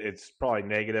 and it's probably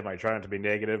negative. I try not to be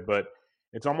negative, but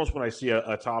it's almost when I see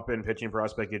a top-end pitching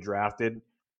prospect get drafted,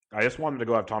 I just want him to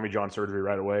go have Tommy John surgery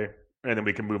right away, and then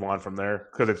we can move on from there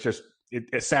because it's just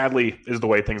it sadly is the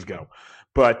way things go.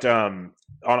 But on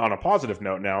a positive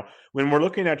note now, when we're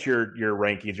looking at your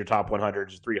rankings, your top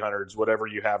 100s, 300s, whatever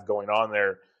you have going on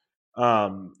there,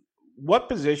 what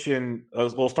position –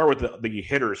 we'll start with the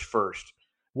hitters first.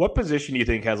 What position do you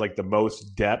think has like the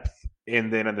most depth?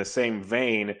 And then in the same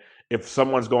vein, if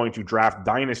someone's going to draft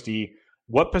dynasty,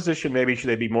 what position maybe should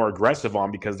they be more aggressive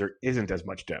on because there isn't as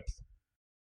much depth?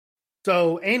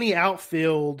 So any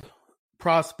outfield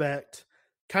prospect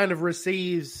kind of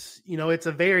receives, it's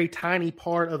a very tiny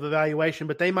part of evaluation,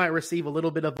 but they might receive a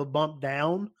little bit of a bump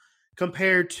down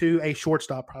compared to a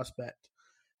shortstop prospect.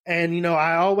 And,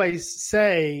 I always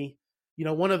say,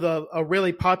 one of a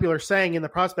really popular saying in the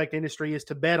prospect industry is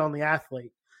to bet on the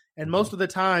athlete. And most of the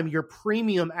time, your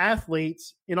premium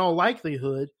athletes, in all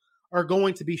likelihood, are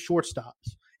going to be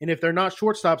shortstops. And if they're not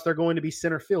shortstops, they're going to be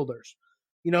center fielders.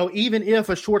 Even if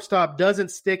a shortstop doesn't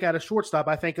stick at a shortstop,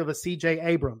 I think of a C.J.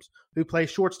 Abrams who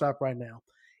plays shortstop right now.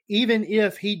 Even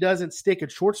if he doesn't stick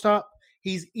at shortstop,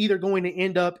 he's either going to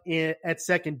end up at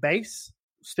second base,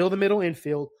 still the middle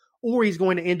infield, or he's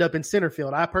going to end up in center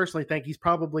field. I personally think he's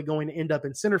probably going to end up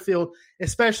in center field,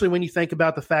 especially when you think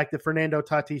about the fact that Fernando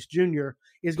Tatis Jr.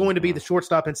 is going to be the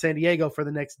shortstop in San Diego for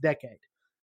the next decade.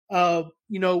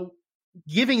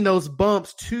 Giving those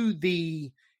bumps to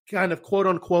the kind of quote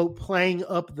unquote playing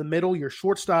up the middle, your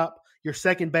shortstop, your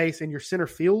second base, and your center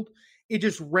field, it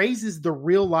just raises the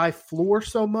real life floor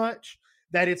so much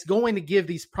that it's going to give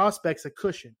these prospects a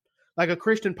cushion. Like a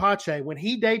Christian Pache, when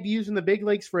he debuts in the big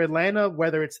leagues for Atlanta,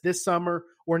 whether it's this summer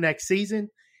or next season,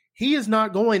 he is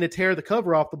not going to tear the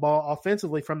cover off the ball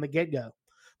offensively from the get-go.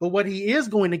 But what he is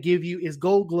going to give you is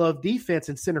gold glove defense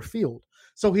in center field.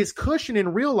 So his cushion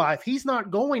in real life, he's not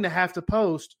going to have to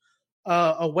post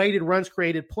a weighted runs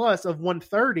created plus of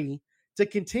 130 to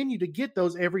continue to get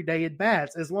those everyday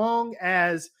at-bats. As long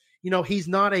as, he's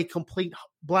not a complete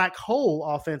black hole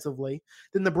offensively,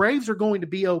 then the Braves are going to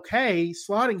be okay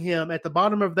slotting him at the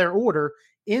bottom of their order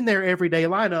in their everyday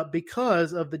lineup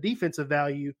because of the defensive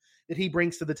value that he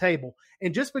brings to the table.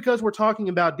 And just because we're talking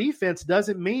about defense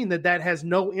doesn't mean that has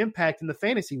no impact in the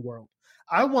fantasy world.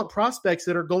 I want prospects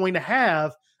that are going to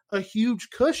have a huge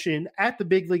cushion at the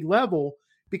big league level,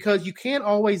 because you can't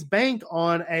always bank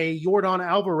on a Yordan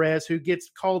Alvarez who gets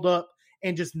called up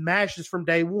and just mashes from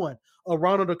day one, a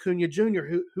Ronald Acuna Jr.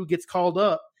 who gets called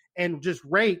up and just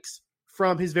rakes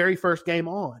from his very first game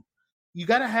on. You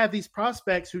got to have these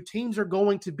prospects who teams are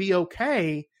going to be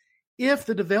okay if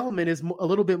the development is a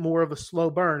little bit more of a slow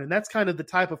burn. And that's kind of the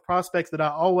type of prospects that I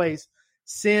always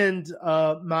send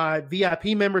my VIP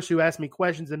members who ask me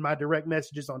questions in my direct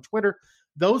messages on Twitter.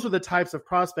 Those are the types of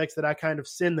prospects that I kind of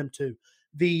send them to.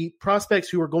 The prospects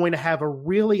who are going to have a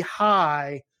really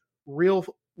high real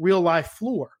life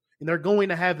floor, and they're going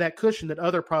to have that cushion that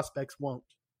other prospects won't.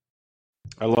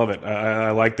 I love it.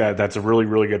 I like that. That's a really,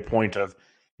 really good point of,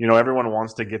 everyone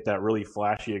wants to get that really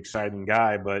flashy, exciting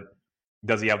guy, but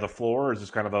does he have the floor, or is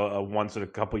this kind of a once in a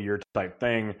couple year type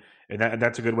thing? And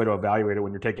that's a good way to evaluate it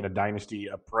when you're taking a dynasty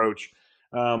approach.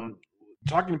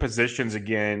 Talking positions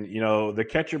again, the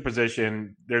catcher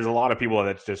position, there's a lot of people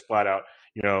that's just flat out,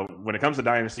 when it comes to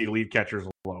dynasty, leave catchers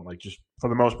alone. Like, just for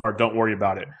the most part, don't worry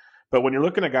about it. But when you're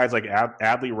looking at guys like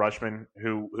Adley Rutschman,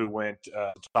 who went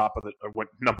went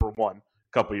number one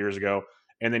a couple years ago,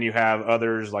 and then you have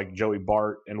others like Joey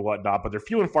Bart and whatnot, but they're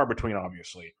few and far between,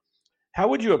 obviously. How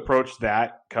would you approach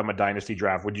that come a dynasty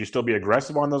draft? Would you still be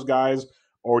aggressive on those guys,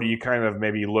 or do you kind of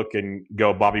maybe look and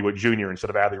go Bobby Witt Jr. instead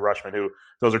of Adley Rutschman, who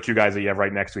those are two guys that you have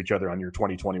right next to each other on your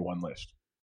 2021 list?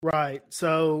 Right.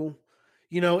 So,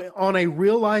 on a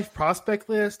real life prospect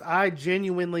list, I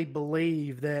genuinely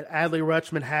believe that Adley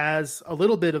Rutschman has a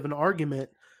little bit of an argument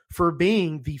for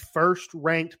being the first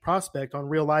ranked prospect on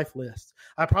real life lists.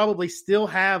 I probably still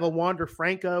have a Wander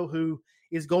Franco who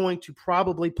is going to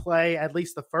probably play at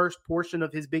least the first portion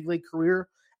of his big league career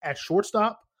at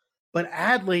shortstop. But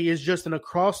Adley is just an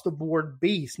across-the-board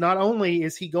beast. Not only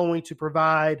is he going to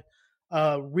provide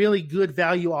really good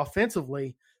value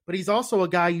offensively, but he's also a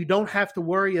guy you don't have to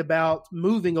worry about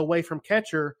moving away from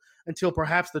catcher until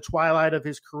perhaps the twilight of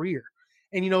his career.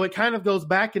 And, it kind of goes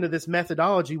back into this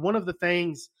methodology. One of the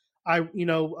things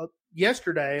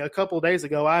yesterday, a couple of days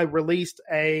ago, I released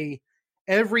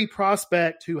every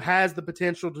prospect who has the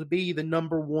potential to be the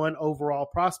number one overall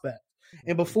prospect.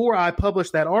 And before I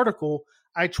published that article,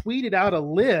 I tweeted out a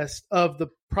list of the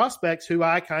prospects who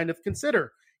I kind of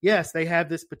consider, yes, they have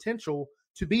this potential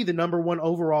to be the number one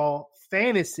overall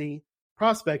fantasy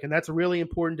prospect. And that's a really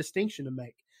important distinction to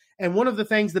make. And one of the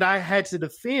things that I had to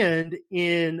defend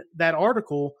in that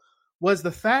article was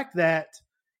the fact that,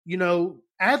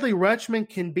 Adley Rutschman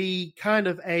can be kind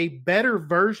of a better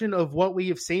version of what we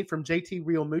have seen from JT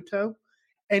Realmuto,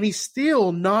 and he's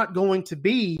still not going to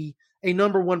be a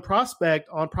number one prospect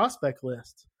on prospect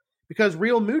lists. Because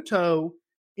Realmuto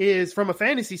is, from a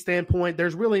fantasy standpoint,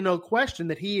 there's really no question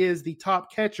that he is the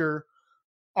top catcher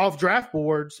off draft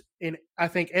boards in, I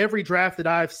think, every draft that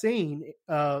I've seen,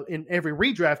 in every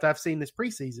redraft I've seen this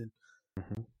preseason.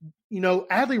 Mm-hmm.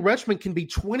 Adley Rutschman can be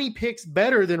 20 picks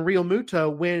better than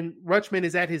Realmuto when Rutschman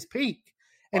is at his peak,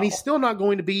 and he's still not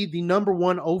going to be the number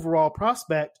one overall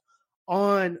prospect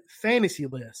on fantasy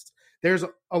lists. There's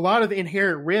a lot of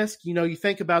inherent risk. You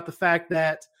think about the fact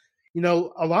that,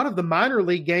 a lot of the minor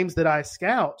league games that I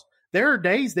scout, there are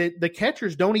days that the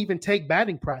catchers don't even take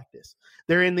batting practice.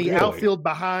 They're in the outfield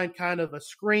behind kind of a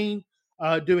screen,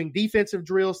 doing defensive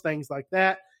drills, things like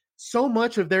that. So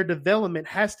much of their development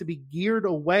has to be geared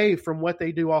away from what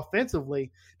they do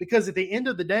offensively, because at the end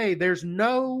of the day,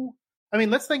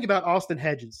 let's think about Austin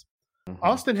Hedges. Mm-hmm.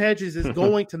 Austin Hedges is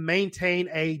going to maintain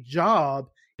a job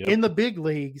in the big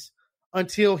leagues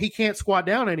until he can't squat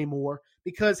down anymore,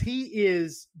 because he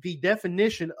is the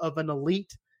definition of an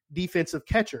elite defensive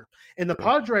catcher. And the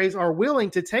Padres are willing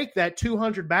to take that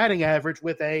 200 batting average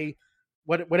with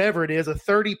whatever it is, a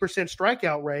 30%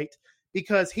 strikeout rate,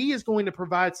 because he is going to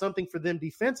provide something for them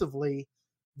defensively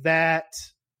that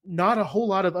not a whole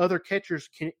lot of other catchers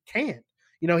can.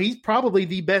 He's probably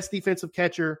the best defensive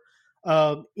catcher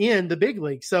in the big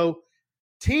league. So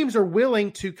teams are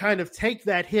willing to kind of take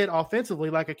that hit offensively,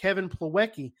 like a Kevin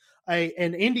Plawecki.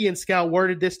 An Indian scout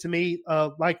worded this to me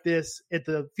like this at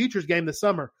the Futures game this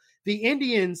summer. The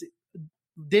Indians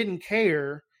didn't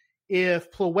care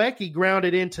if Plawecki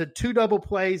grounded into 2 double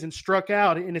plays and struck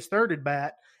out in his third at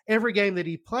bat every game that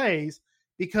he plays,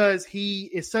 because he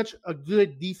is such a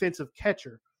good defensive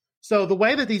catcher. So the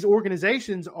way that these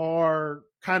organizations are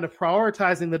kind of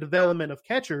prioritizing the development of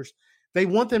catchers, they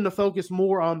want them to focus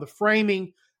more on the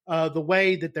framing, the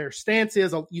way that their stance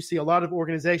is. You see a lot of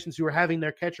organizations who are having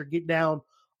their catcher get down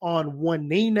on one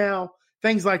knee now,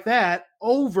 things like that,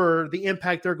 over the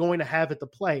impact they're going to have at the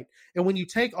plate. And when you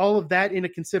take all of that into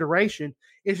consideration,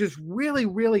 it's just really,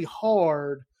 really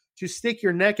hard to stick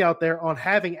your neck out there on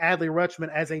having Adley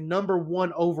Rutschman as a number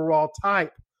 1 overall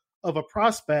type of a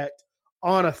prospect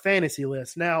on a fantasy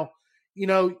list. Now,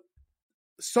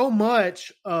 so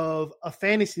much of a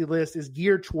fantasy list is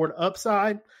geared toward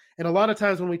upside. And a lot of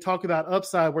times when we talk about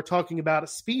upside, we're talking about a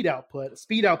speed output.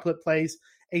 Speed output plays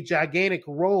a gigantic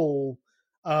role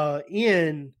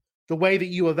in the way that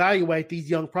you evaluate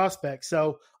these young prospects.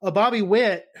 So a Bobby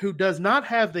Witt, who does not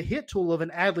have the hit tool of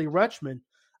an Adley Rutschman,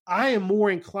 I am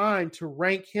more inclined to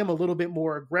rank him a little bit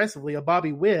more aggressively, a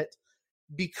Bobby Witt,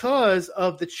 because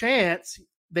of the chance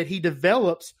that he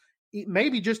develops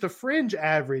maybe just a fringe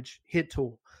average hit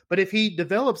tool. But if he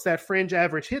develops that fringe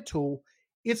average hit tool,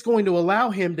 it's going to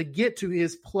allow him to get to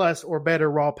his plus or better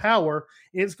raw power.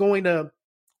 It's going to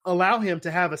allow him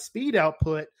to have a speed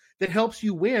output that helps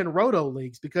you win roto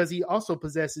leagues, because he also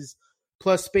possesses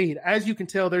plus speed. As you can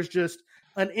tell, there's just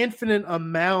an infinite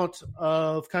amount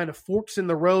of kind of forks in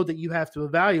the road that you have to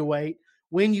evaluate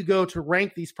when you go to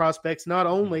rank these prospects, not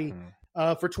only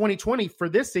for 2020 for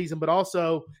this season, but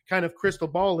also kind of crystal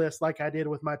ball list like I did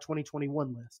with my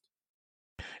 2021 list.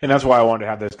 And that's why I wanted to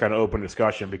have this kind of open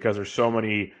discussion, because there's so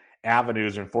many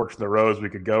avenues and forks in the roads we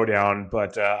could go down.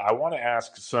 But I want to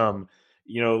ask some,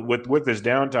 with this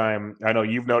downtime, I know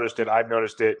you've noticed it, I've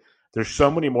noticed it. There's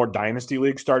so many more dynasty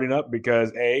leagues starting up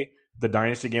because the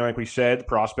dynasty game, like we said,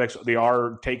 prospects, they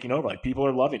are taking over. Like, people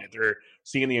are loving it. They're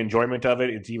seeing the enjoyment of it.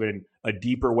 It's even a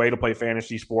deeper way to play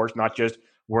fantasy sports, not just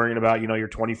worrying about, your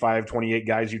 25, 28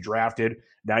 guys you drafted.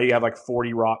 Now you have like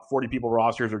 40 people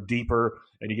rosters, or deeper,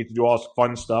 and you get to do all this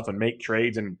fun stuff and make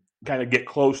trades and kind of get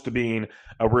close to being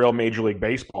a real Major League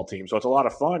Baseball team. So it's a lot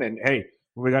of fun. And hey,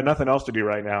 we got nothing else to do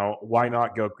right now. Why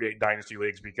not go create dynasty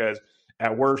leagues? Because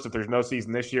at worst, if there's no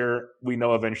season this year, we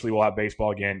know eventually we'll have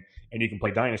baseball again, and you can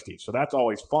play dynasty. So that's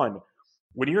always fun.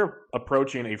 When you're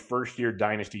approaching a first-year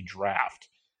dynasty draft,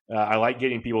 I like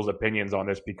getting people's opinions on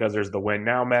this, because there's the win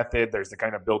now method, there's the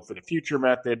kind of build for the future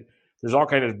method, there's all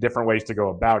kinds of different ways to go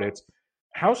about it.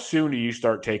 How soon do you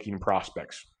start taking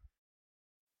prospects?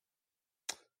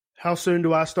 How soon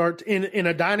do I start in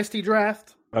a dynasty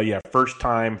draft? First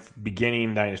time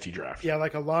beginning dynasty draft. Yeah,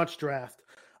 like a launch draft.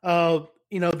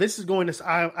 This is going to,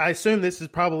 I assume this is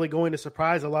probably going to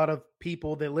surprise a lot of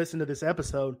people that listen to this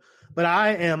episode, but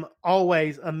I am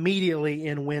always immediately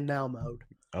in win now mode.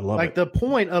 I love it. Like, the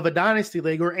point of a dynasty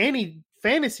league or any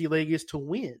fantasy league is to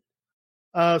win.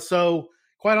 So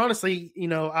quite honestly,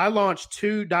 I launched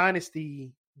 2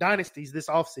 dynasties this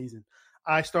offseason.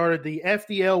 I started the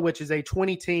FDL, which is a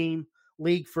 20-team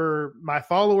league for my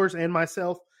followers and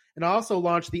myself. And I also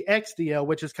launched the XDL,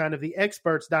 which is kind of the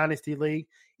experts dynasty league.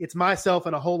 It's myself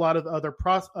and a whole lot of other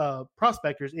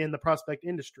prospectors in the prospect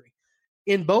industry.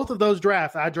 In both of those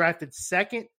drafts, I drafted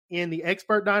second in the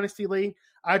expert dynasty league.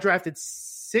 I drafted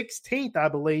 16th, I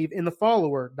believe, in the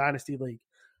follower dynasty league.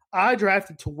 I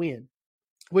drafted to win,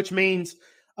 which means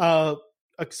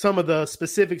some of the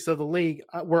specifics of the league.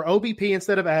 We're OBP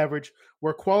instead of average.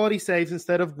 We're quality saves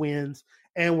instead of wins.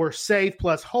 And we're save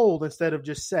plus hold instead of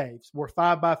just saves. We're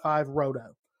 5x5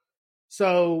 roto.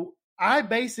 So I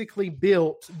basically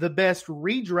built the best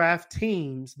redraft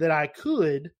teams that I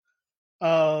could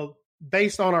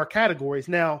based on our categories.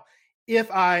 Now,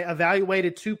 if I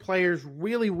evaluated 2 players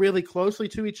really, really closely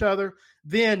to each other,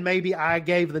 then maybe I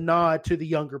gave the nod to the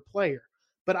younger player.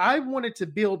 but I wanted to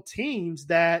build teams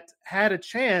that had a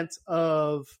chance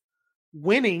of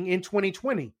winning in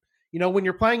 2020. When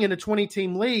you're playing in a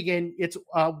 20-team league and it's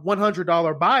a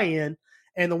 $100 buy-in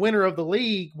and the winner of the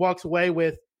league walks away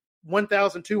with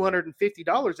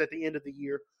 $1,250 at the end of the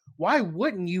year, why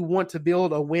wouldn't you want to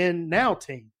build a win now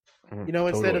team?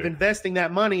 Instead of investing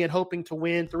that money and hoping to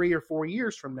win 3 or 4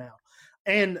 years from now.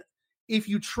 And if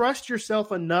you trust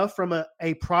yourself enough from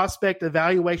a prospect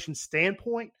evaluation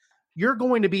standpoint, you're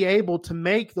going to be able to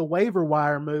make the waiver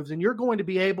wire moves, and you're going to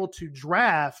be able to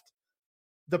draft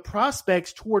the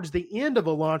prospects towards the end of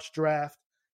a launch draft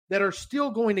that are still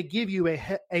going to give you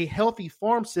a healthy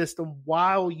farm system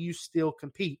while you still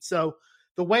compete. So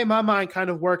the way my mind kind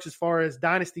of works as far as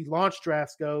dynasty launch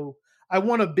drafts go, I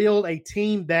want to build a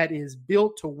team that is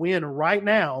built to win right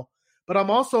now, but I'm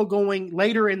also going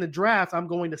later in the draft, I'm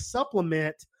going to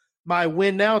supplement my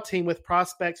win now team with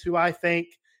prospects who I think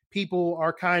people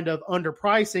are kind of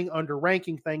underpricing,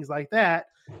 underranking, things like that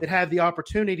have the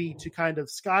opportunity to kind of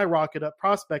skyrocket up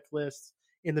prospect lists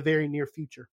in the very near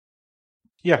future.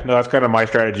 Yeah, no, that's kind of my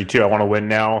strategy too. I want to win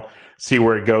now, see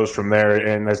where it goes from there,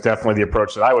 and that's definitely the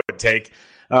approach that I would take.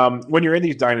 When you're in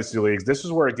these dynasty leagues, this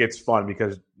is where it gets fun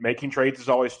because making trades is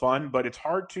always fun, but it's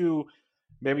hard to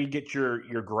maybe get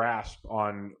your grasp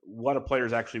on what a player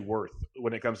is actually worth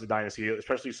when it comes to dynasty,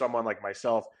 especially someone like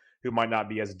myself who might not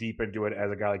be as deep into it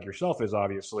as a guy like yourself is,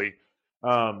 obviously.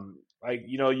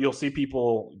 You'll see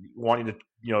people wanting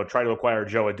to, try to acquire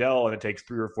Joe Adell and it takes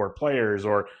 3 or 4 players,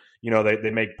 or, they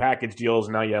make package deals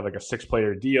and now you have like a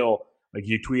 6-player deal. Like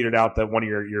you tweeted out that one of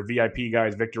your VIP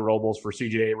guys, Victor Robles for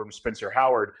CJ Abrams, Spencer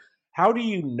Howard. How do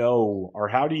you know, or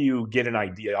how do you get an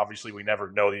idea? Obviously, we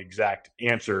never know the exact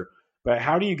answer, but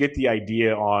how do you get the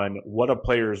idea on what a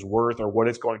player is worth or what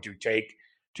it's going to take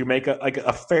to make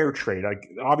a fair trade?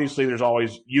 Like obviously, there's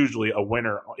always usually a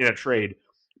winner in a trade,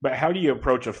 but how do you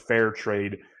approach a fair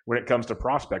trade when it comes to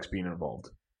prospects being involved?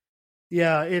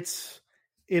 Yeah,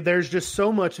 there's just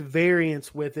so much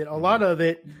variance with it. A lot of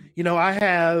it, I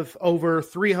have over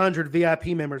 300 VIP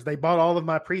members. They bought all of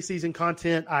my preseason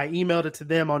content. I emailed it to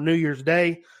them on New Year's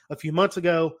Day a few months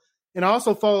ago. And I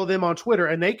also follow them on Twitter,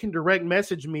 and they can direct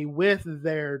message me with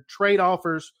their trade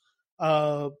offers,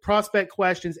 prospect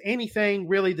questions, anything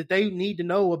really that they need to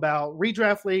know about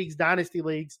redraft leagues, dynasty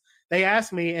leagues. They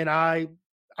ask me, and I'm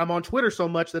on Twitter so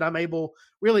much that I'm able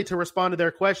really to respond to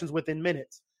their questions within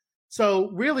minutes. So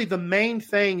really the main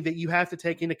thing that you have to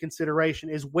take into consideration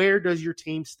is where does your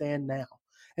team stand now?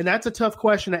 And that's a tough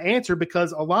question to answer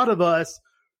because a lot of us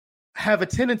have a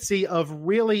tendency of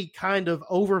really kind of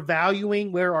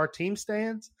overvaluing where our team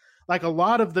stands. Like a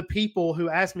lot of the people who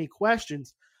ask me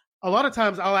questions, a lot of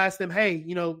times I'll ask them, hey,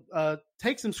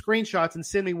 take some screenshots and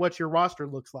send me what your roster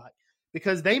looks like,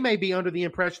 because they may be under the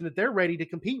impression that they're ready to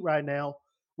compete right now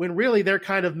when really they're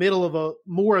kind of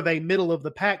more of a middle of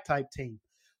the pack type team.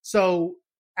 So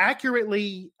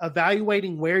accurately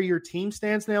evaluating where your team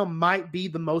stands now might be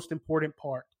the most important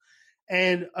part.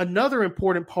 And another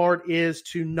important part is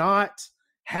to not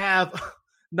have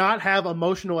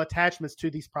emotional attachments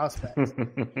to these prospects.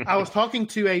 I was talking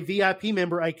to a VIP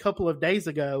member a couple of days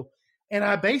ago, and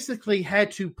I basically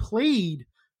had to plead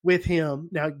with him.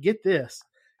 Now, get this.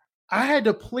 I had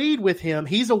to plead with him.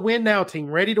 He's a win now team,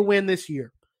 ready to win this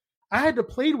year. I had to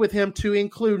plead with him to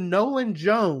include Nolan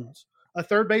Jones, a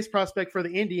third base prospect for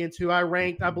the Indians, who I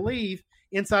ranked, I believe,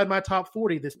 inside my top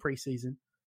 40 this preseason,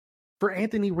 for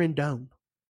Anthony Rendon.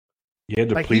 You had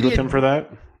to plead with him for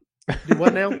that? Do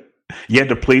what now? You had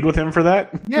to plead with him for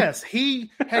that? Yes,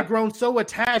 he had grown so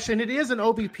attached, and it is an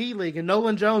OBP league, and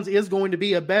Nolan Jones is going to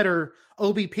be a better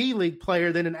OBP league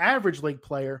player than an average league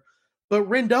player. But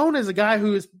Rendon is a guy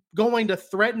who is going to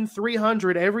threaten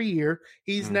 300 every year.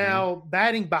 He's now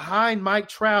batting behind Mike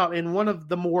Trout in one of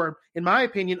the more, in my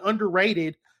opinion,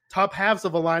 underrated top halves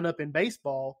of a lineup in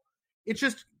baseball. It's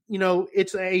just,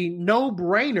 it's a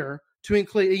no-brainer to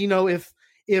include,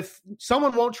 if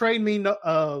someone won't trade me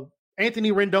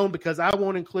Anthony Rendon because I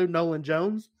won't include Nolan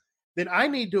Jones, then I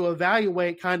need to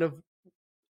evaluate kind of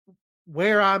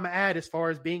where I'm at as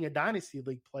far as being a dynasty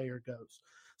league player goes.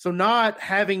 So not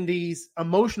having these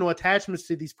emotional attachments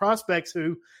to these prospects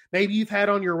who maybe you've had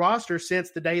on your roster since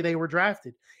the day they were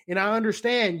drafted. And I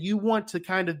understand you want to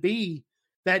kind of be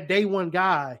that day one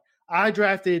guy. I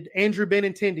drafted Andrew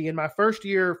Benintendi in my first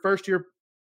year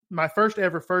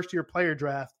player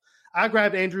draft. I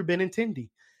grabbed Andrew Benintendi.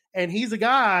 And he's a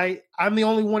guy, I'm the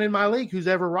only one in my league who's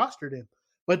ever rostered him.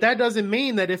 But that doesn't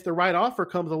mean that if the right offer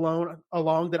comes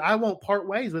along that I won't part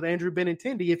ways with Andrew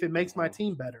Benintendi if it makes my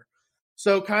team better.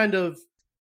 So kind of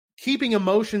keeping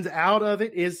emotions out of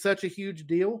it is such a huge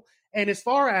deal. And as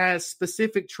far as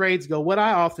specific trades go, what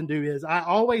I often do is I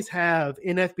always have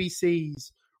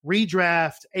NFBC's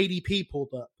redraft ADP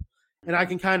pulled up. And I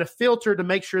can kind of filter to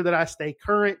make sure that I stay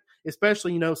current,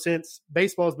 especially, since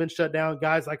baseball has been shut down.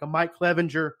 Guys like a Mike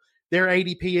Clevenger, their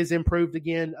ADP has improved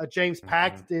again. James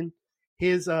Paxton,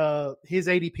 his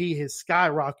ADP has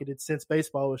skyrocketed since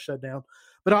baseball was shut down.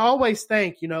 But I always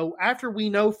think, after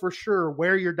we know for sure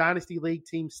where your Dynasty League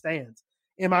team stands,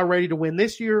 am I ready to win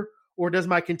this year, or does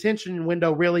my contention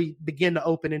window really begin to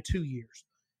open in 2 years?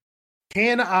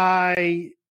 Can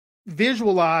I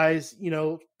visualize,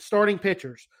 starting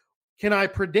pitchers? Can I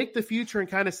predict the future and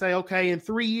kind of say, okay, in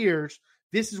 3 years,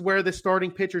 this is where the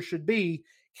starting pitcher should be?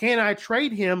 Can I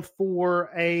trade him for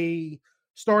a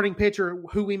starting pitcher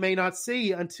who we may not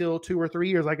see until 2 or 3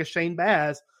 years, like a Shane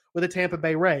Baz with the Tampa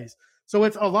Bay Rays? So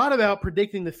it's a lot about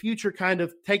predicting the future, kind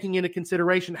of taking into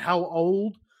consideration how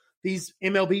old these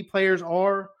MLB players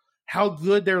are, how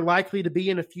good they're likely to be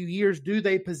in a few years. Do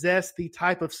they possess the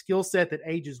type of skill set that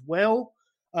ages well?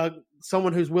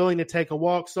 Someone who's willing to take a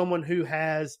walk, someone who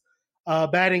has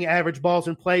batting average balls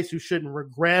in place, who shouldn't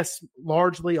regress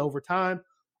largely over time?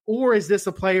 Or is this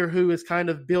a player who is kind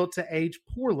of built to age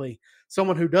poorly?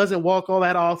 Someone who doesn't walk all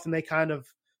that often, they kind of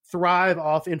thrive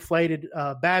off inflated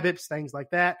BABIPs, things like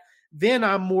that. Then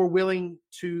I'm more willing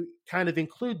to kind of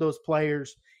include those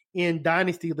players in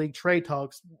Dynasty League trade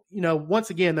talks. Once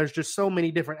again, there's just so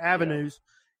many different avenues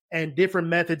and different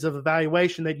methods of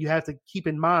evaluation that you have to keep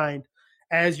in mind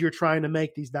as you're trying to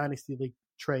make these Dynasty League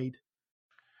trade.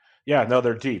 Yeah, no,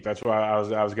 they're deep. That's why I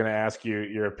was going to ask you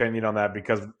your opinion on that,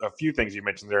 because a few things you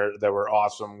mentioned there that were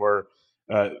awesome were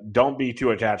don't be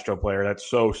too attached to a player. That's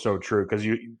so true, because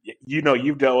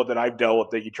you've dealt with it. I've dealt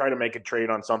with it. You try to make a trade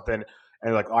on something and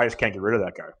you're like, oh, I just can't get rid of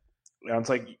that guy. And it's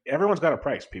like, everyone's got a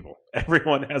price, people.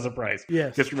 Everyone has a price.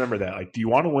 Yes. Just remember that. Like, do you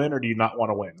want to win or do you not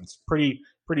want to win? It's pretty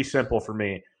simple for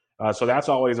me. So that's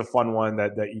always a fun one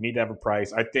that you need to have a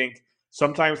price. I think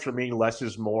sometimes for me, less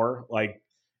is more. Like,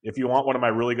 if you want one of my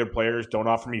really good players, don't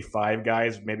offer me 5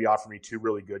 guys. Maybe offer me 2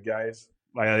 really good guys.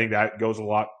 Like, I think that goes a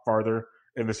lot farther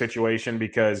in the situation,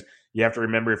 because you have to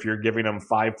remember, if you're giving them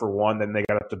 5 for 1, then they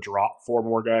got to drop 4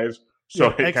 more guys. So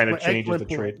it kind of changes the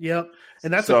trade. Yep.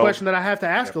 And that's a question that I have to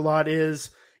ask a lot is,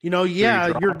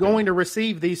 you're going to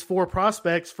receive these 4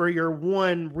 prospects for your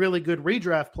one really good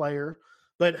redraft player,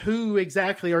 but who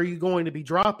exactly are you going to be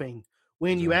dropping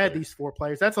when you add these 4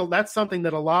 players? That's something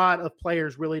that a lot of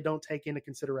players really don't take into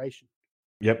consideration.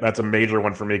 Yep, that's a major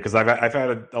one for me, because I've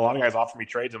had a lot of guys offer me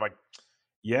trades. I'm like,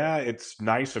 yeah, it's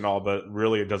nice and all, but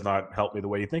really it does not help me the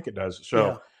way you think it does.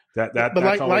 So but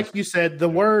that's like you said, the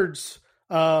words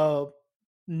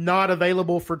not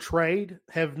available for trade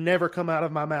have never come out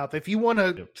of my mouth. If you want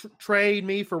to trade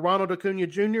me for Ronald Acuna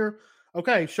Jr.,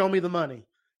 okay, show me the money.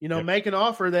 Make an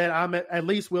offer that I'm at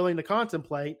least willing to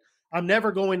contemplate. I'm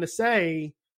never going to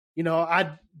say,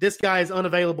 this guy is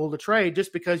unavailable to trade,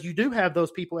 just because you do have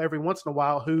those people every once in a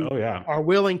while who are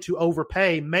willing to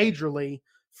overpay majorly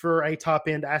for a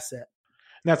top-end asset.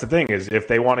 And that's the thing, is if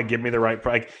they want to give me the right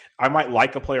price, I might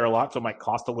like a player a lot, so it might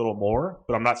cost a little more,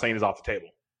 but I'm not saying it's off the table.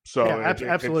 So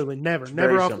absolutely, never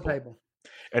off the table.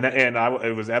 And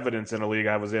it was evidence in a league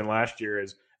I was in last year.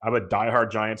 Is I'm a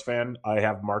diehard Giants fan. I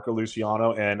have Marco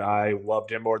Luciano, and I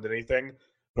loved him more than anything.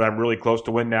 But I'm really close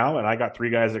to win now, and I got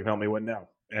 3 guys that can help me win now.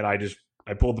 And I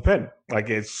pulled the pin. Like,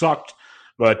 it sucked,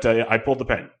 but I pulled the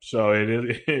pin. So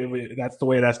that's the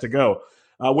way it has to go.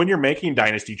 When you're making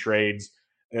dynasty trades,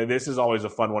 this is always a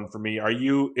fun one for me.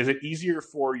 Is it easier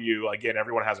for you? Again,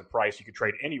 everyone has a price. You could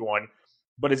trade anyone.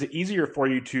 But is it easier for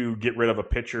you to get rid of a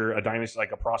pitcher, a dynasty,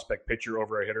 like a prospect pitcher,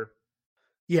 over a hitter?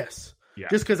 Yes. Yeah.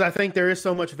 Just because I think there is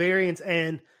so much variance.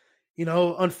 And,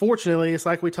 unfortunately, it's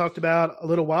like we talked about a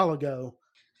little while ago.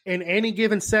 In any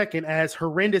given second, as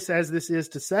horrendous as this is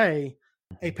to say,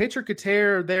 a pitcher could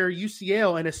tear their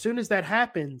UCL. And as soon as that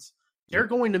happens, they're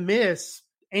going to miss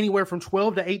anywhere from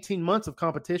 12 to 18 months of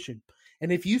competition.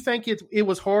 And if you think it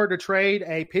was hard to trade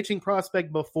a pitching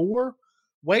prospect before,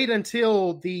 wait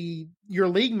until your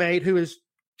league mate who is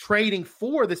trading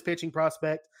for this pitching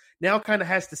prospect now kind of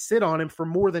has to sit on him for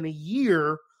more than a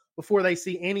year before they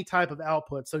see any type of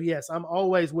output. So yes, I'm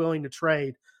always willing to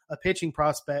trade a pitching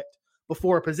prospect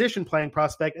before a position playing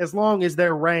prospect, as long as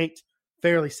they're ranked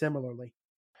fairly similarly.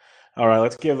 All right,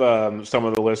 let's give some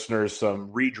of the listeners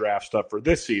some redraft stuff for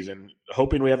this season.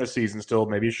 Hoping we have a season still,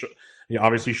 maybe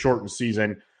obviously shortened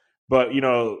season, but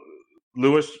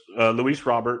Luis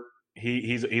Robert.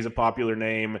 He's a popular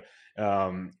name.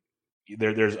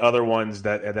 There's other ones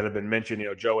that have been mentioned.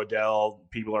 Joe Adele.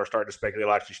 People are starting to speculate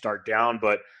will actually start down.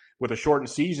 But with a shortened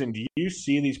season, do you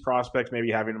see these prospects maybe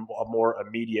having a more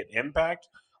immediate impact,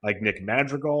 like Nick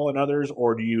Madrigal and others,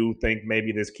 or do you think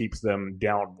maybe this keeps them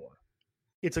down more?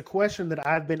 It's a question that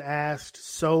I've been asked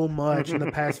so much in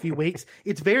the past few weeks.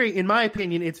 In my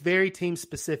opinion, it's very team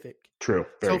specific. True.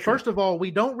 First of all,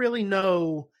 we don't really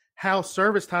know how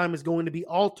service time is going to be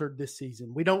altered this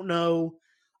season. We don't know.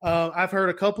 I've heard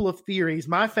a couple of theories.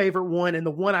 My favorite one, and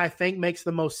the one I think makes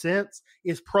the most sense,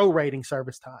 is prorating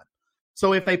service time.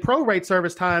 So if they prorate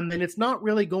service time, then it's not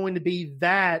really going to be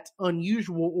that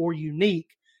unusual or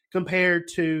unique compared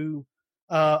to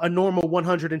a normal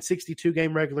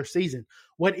 162-game regular season.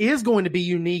 What is going to be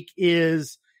unique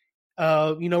is,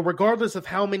 regardless of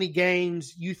how many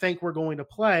games you think we're going to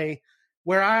play,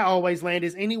 where I always land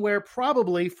is anywhere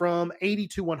probably from 80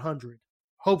 to 100.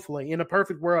 Hopefully, in a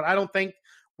perfect world, I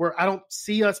don't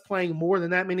see us playing more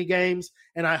than that many games,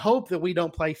 and I hope that we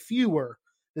don't play fewer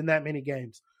than that many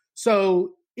games.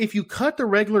 So if you cut the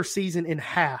regular season in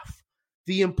half,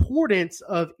 the importance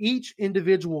of each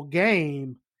individual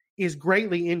game is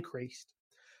greatly increased.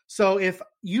 So if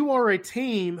you are a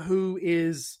team who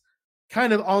is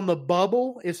kind of on the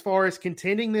bubble as far as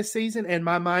contending this season, and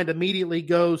my mind immediately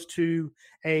goes to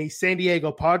a San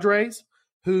Diego Padres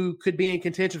who could be in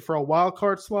contention for a wild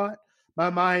card slot. My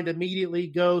mind immediately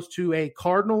goes to a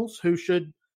Cardinals who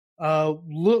should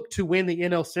look to win the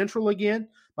NL Central again.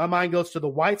 My mind goes to the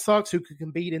White Sox who could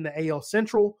compete in the AL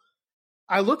Central.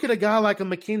 I look at a guy like a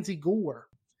Mackenzie Gore.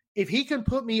 If he can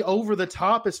put me over the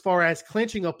top as far as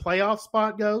clinching a playoff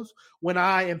spot goes, when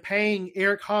I am paying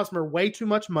Eric Hosmer way too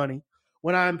much money,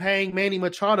 when I'm paying Manny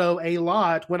Machado a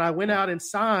lot, when I went out and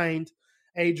signed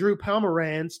a Drew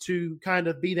Pomeranz to kind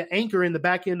of be the anchor in the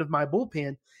back end of my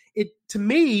bullpen, to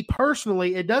me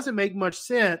personally, it doesn't make much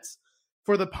sense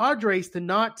for the Padres to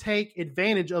not take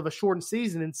advantage of a shortened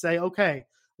season and say, okay,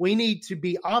 we need to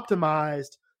be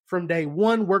optimized from day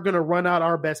one. We're going to run out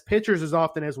our best pitchers as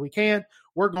often as we can.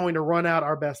 We're going to run out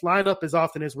our best lineup as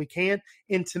often as we can.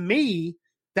 And to me,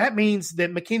 that means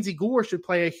that Mackenzie Gore should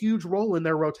play a huge role in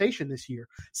their rotation this year.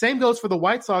 Same goes for the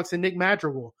White Sox and Nick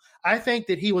Madrigal. I think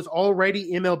that he was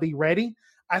already MLB ready.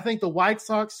 I think the White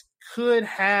Sox could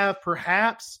have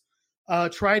perhaps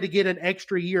tried to get an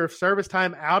extra year of service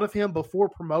time out of him before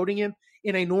promoting him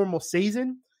in a normal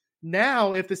season.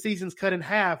 Now, if the season's cut in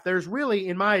half, there's really,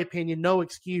 in my opinion, no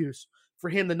excuse for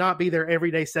him to not be their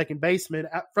everyday second baseman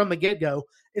from the get-go,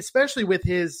 especially with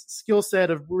his skill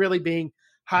set of really being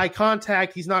high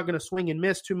contact. He's not going to swing and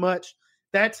miss too much.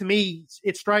 That, to me,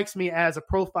 it strikes me as a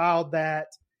profile that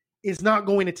is not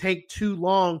going to take too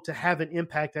long to have an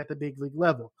impact at the big league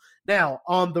level. Now,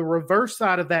 on the reverse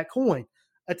side of that coin,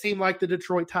 a team like the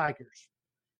Detroit Tigers,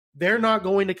 they're not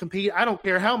going to compete. I don't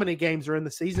care how many games are in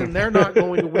the season. They're not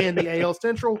going to win the AL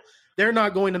Central. They're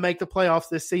not going to make the playoffs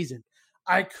this season.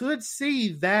 I could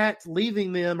see that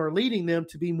leading them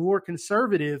to be more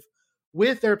conservative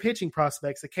with their pitching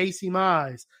prospects, a Casey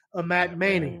Mize, a Matt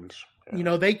Manning.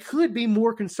 Yeah. They could be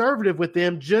more conservative with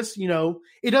them. Just,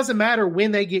 it doesn't matter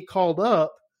when they get called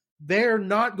up. They're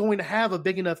not going to have a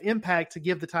big enough impact to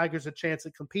give the Tigers a chance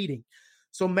at competing.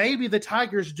 So maybe the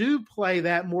Tigers do play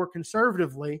that more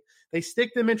conservatively. They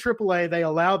stick them in AAA. They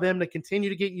allow them to continue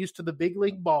to get used to the big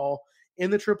league ball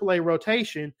in the AAA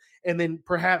rotation, and then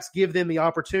perhaps give them the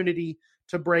opportunity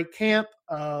to break camp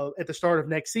at the start of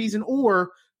next season,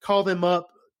 or call them up,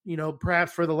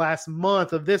 perhaps for the last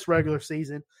month of this regular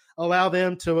season, allow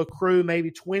them to accrue maybe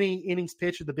 20 innings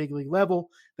pitched at the big league level.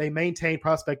 They maintain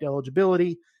prospect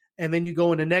eligibility, and then you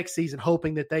go into next season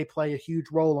hoping that they play a huge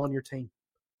role on your team.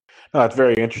 No, it's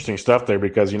very interesting stuff there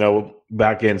because,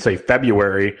 back in, say,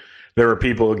 February, there were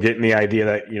people getting the idea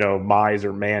that, Mize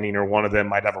or Manning or one of them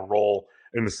might have a role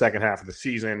in the second half of the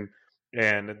season,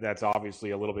 and that's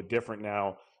obviously a little bit different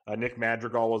now. Nick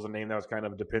Madrigal was a name that was kind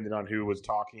of dependent on who was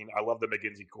talking. I love the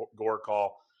Mackenzie Gore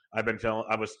call. I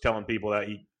was telling people that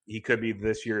he could be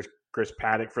this year's Chris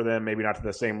Paddock for them, maybe not to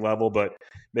the same level, but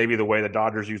maybe the way the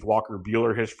Dodgers used Walker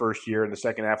Buehler his first year in the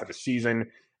second half of the season,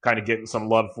 kind of getting some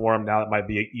love for him. Now it might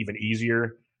be even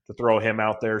easier to throw him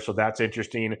out there. So that's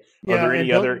interesting. Yeah, are there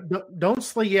any other? Don't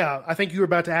sleep. Yeah, I think you were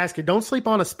about to ask it. Don't sleep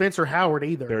on a Spencer Howard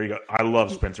either. There you go. I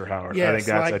love Spencer Howard. Yes, I think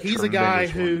that's he's a guy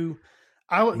who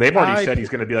they've already said he's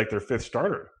going to be like their fifth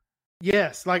starter.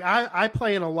 Yes, I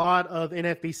play in a lot of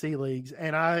NFBC leagues,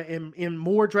 and I am in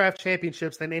more draft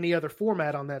championships than any other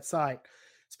format on that site.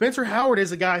 Spencer Howard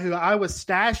is a guy who I was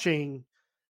stashing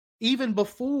even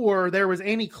before there was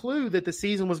any clue that the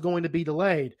season was going to be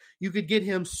delayed. You could get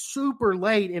him super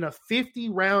late in a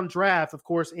 50-round draft. Of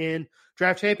course, in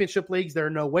draft championship leagues, there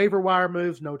are no waiver wire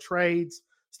moves, no trades,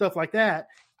 stuff like that.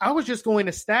 I was just going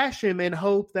to stash him and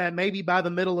hope that maybe by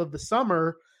the middle of the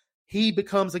summer, he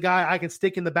becomes a guy I can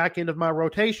stick in the back end of my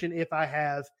rotation if I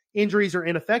have injuries or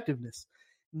ineffectiveness.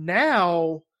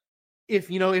 Now, if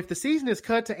the season is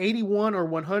cut to 81 or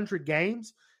 100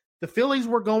 games, the Phillies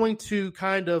were going to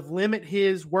kind of limit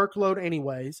his workload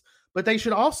anyways, but they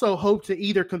should also hope to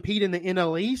either compete in the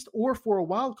NL East or for a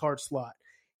wild card slot.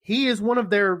 He is one of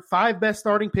their 5 best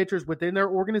starting pitchers within their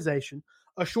organization.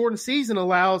 A shortened season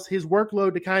allows his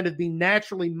workload to kind of be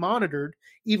naturally monitored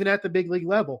even at the big league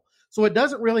level. So it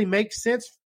doesn't really make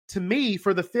sense to me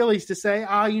for the Phillies to say,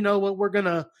 you know what, we're going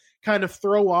to kind of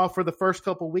throw off for the first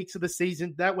couple of weeks of the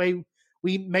season. That way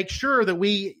we make sure that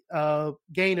we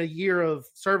gain a year of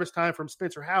service time from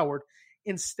Spencer Howard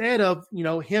instead of,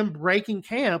 him breaking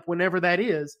camp whenever that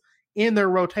is in their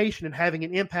rotation and having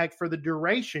an impact for the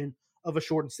duration of a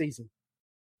shortened season.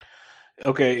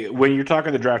 Okay, when you're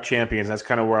talking the draft champions, that's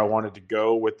kind of where I wanted to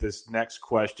go with this next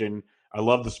question. I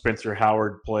love the Spencer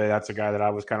Howard play. That's a guy that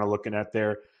I was kind of looking at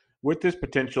there. With this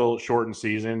potential shortened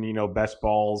season, best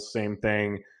balls, same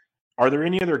thing. Are there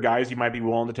any other guys you might be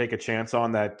willing to take a chance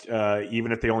on that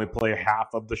even if they only play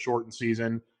half of the shortened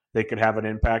season, they could have an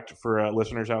impact for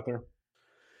listeners out there?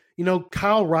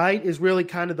 Kyle Wright is really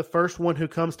kind of the first one who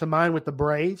comes to mind with the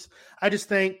Braves. I just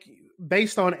think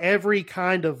based on every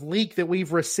kind of leak that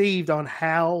we've received on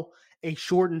how a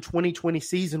shortened 2020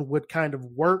 season would kind of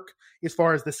work as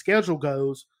far as the schedule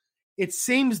goes, it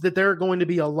seems that there are going to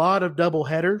be a lot of double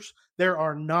headers. There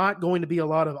are not going to be a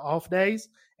lot of off days.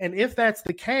 And if that's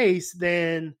the case,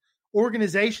 then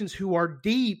organizations who are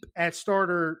deep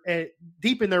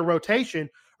in their rotation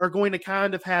are going to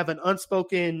kind of have an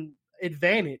unspoken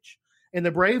advantage. And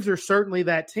the Braves are certainly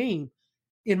that team.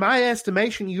 In my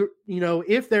estimation,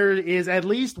 if there is at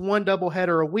least one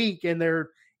doubleheader a week and there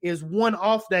is one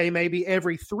off day maybe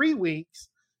every 3 weeks,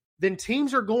 then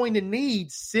teams are going to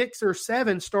need 6 or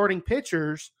 7 starting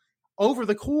pitchers over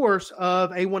the course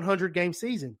of a 100-game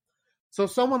season. So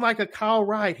someone like a Kyle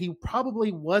Wright, he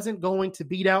probably wasn't going to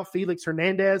beat out Felix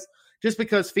Hernandez just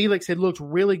because Felix had looked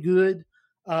really good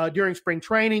during spring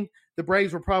training. The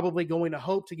Braves were probably going to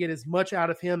hope to get as much out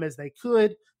of him as they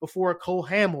could before Cole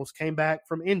Hamels came back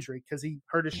from injury because he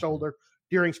hurt his shoulder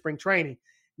during spring training.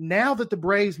 Now that the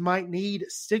Braves might need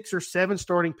 6 or 7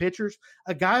 starting pitchers,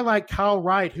 a guy like Kyle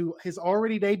Wright, who has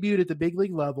already debuted at the big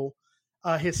league level,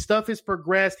 his stuff has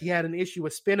progressed. He had an issue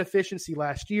with spin efficiency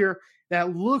last year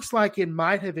that looks like it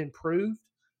might have improved.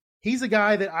 He's a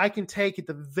guy that I can take at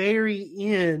the very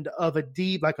end of a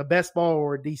deep, like a best ball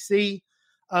or a DC,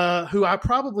 who I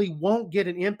probably won't get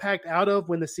an impact out of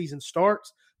when the season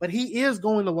starts, but he is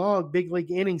going to log big league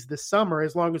innings this summer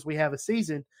as long as we have a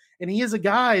season. And he is a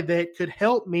guy that could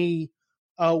help me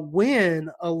win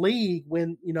a league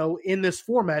when, in this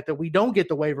format that we don't get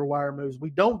the waiver wire moves, we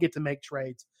don't get to make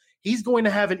trades. He's going to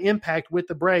have an impact with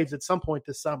the Braves at some point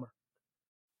this summer.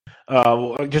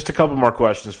 Just a couple more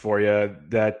questions for you.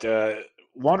 That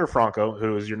Wander Franco,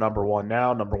 who is your number one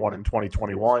now, number one in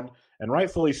 2021, and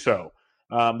rightfully so.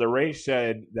 The Rays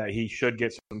said that he should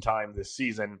get some time this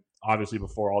season, obviously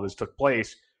before all this took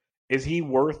place. Is he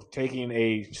worth taking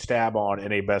a stab on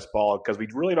in a best ball? Because we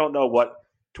really don't know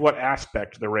to what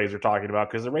aspect the Rays are talking about,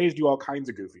 because the Rays do all kinds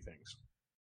of goofy things.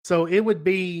 So it would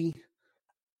be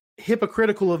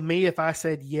hypocritical of me if I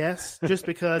said yes, just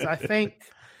because I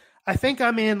think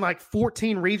I'm in like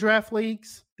 14 redraft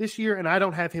leagues this year, and I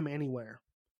don't have him anywhere.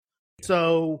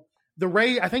 So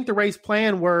I think the Rays'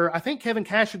 plan I think Kevin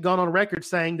Cash had gone on record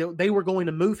saying that they were going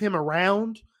to move him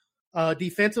around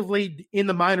defensively in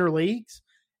the minor leagues.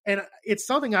 And it's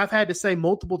something I've had to say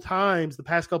multiple times the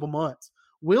past couple months.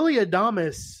 Willy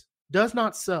Adames does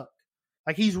not suck.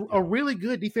 Like, he's a really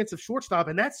good defensive shortstop,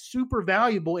 and that's super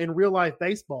valuable in real life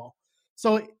baseball.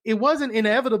 So it wasn't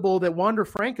inevitable that Wander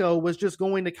Franco was just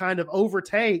going to kind of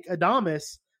overtake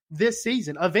Adames this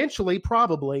season. Eventually,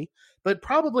 probably, but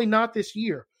probably not this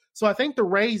year. So I think the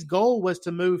Rays' goal was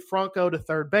to move Franco to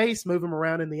third base, move him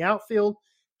around in the outfield,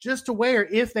 just to where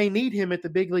if they need him at the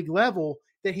big league level,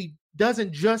 that he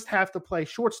doesn't just have to play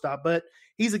shortstop. But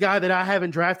he's a guy that I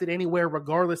haven't drafted anywhere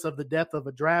regardless of the depth of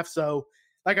a draft. So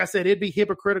like I said, it'd be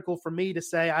hypocritical for me to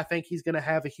say I think he's going to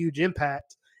have a huge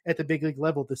impact at the big league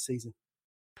level this season.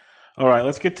 All right,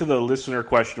 let's get to the listener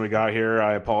question we got here.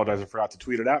 I apologize, I forgot to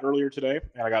tweet it out earlier today,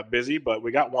 and I got busy, but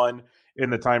we got one in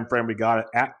the time frame. We got it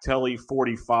at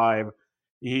Telly45.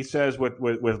 He says,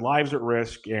 with lives at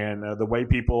risk and the way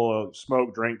people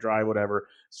smoke, drink, drive, whatever,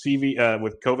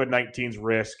 with COVID-19's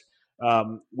risk,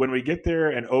 when we get there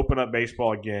and open up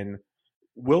baseball again,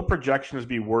 will projections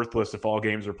be worthless if all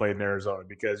games are played in Arizona?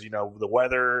 Because, the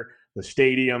weather, the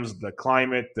stadiums, the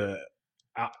climate, the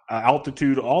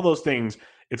altitude, all those things,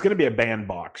 it's going to be a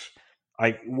bandbox.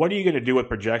 Like, what are you going to do with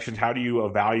projections? How do you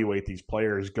evaluate these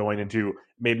players going into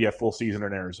maybe a full season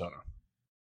in Arizona?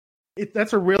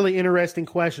 That's a really interesting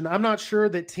question. I'm not sure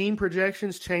that team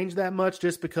projections change that much,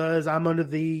 just because I'm under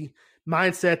the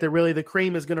mindset that really the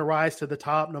cream is going to rise to the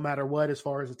top no matter what as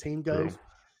far as the team goes.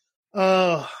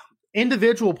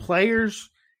 Individual players,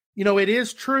 it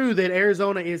is true that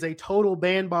Arizona is a total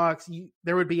bandbox.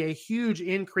 There would be a huge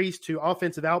increase to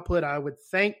offensive output, I would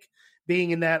think,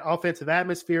 being in that offensive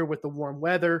atmosphere with the warm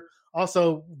weather.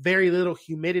 Also, very little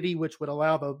humidity, which would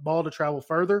allow the ball to travel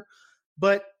further.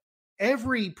 But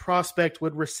every prospect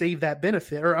would receive that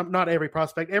benefit, or not every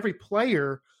prospect, every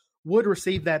player would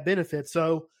receive that benefit.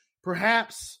 So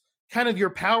perhaps kind of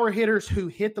your power hitters who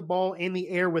hit the ball in the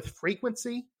air with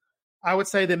frequency, I would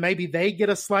say that maybe they get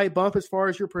a slight bump as far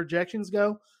as your projections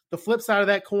go. The flip side of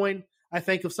that coin, I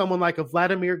think of someone like a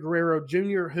Vladimir Guerrero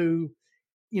Jr., who,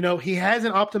 he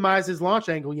hasn't optimized his launch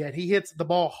angle yet. He hits the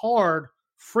ball hard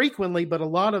frequently, but a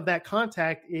lot of that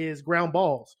contact is ground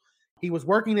balls. He was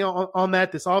working on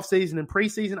that this offseason and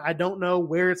preseason. I don't know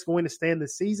where it's going to stand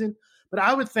this season, but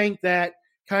I would think that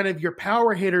kind of your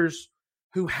power hitters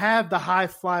who have the high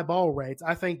fly ball rates,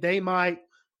 I think they might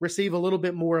receive a little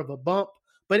bit more of a bump.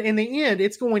 But in the end,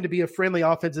 it's going to be a friendly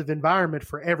offensive environment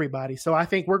for everybody. So I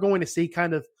think we're going to see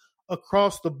kind of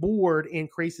across the board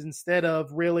increases instead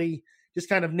of really just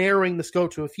kind of narrowing the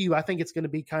scope to a few. I think it's going to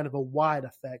be kind of a wide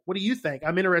effect. What do you think?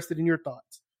 I'm interested in your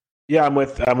thoughts. Yeah, I'm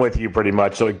with you pretty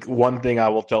much. So one thing I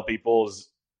will tell people is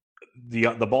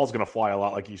the ball's going to fly a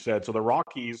lot, like you said. So the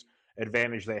Rockies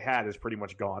advantage they had is pretty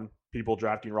much gone. People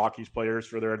drafting Rockies players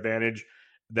for their advantage,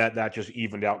 that just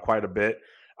evened out quite a bit.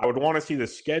 I would want to see the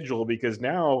schedule, because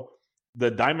now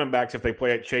the Diamondbacks, if they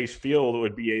play at Chase Field, it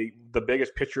would be the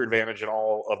biggest pitcher advantage in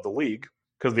all of the league,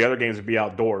 because the other games would be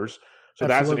outdoors. So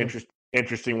Absolutely. That's an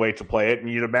interesting way to play it. And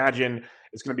you'd imagine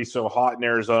it's going to be so hot in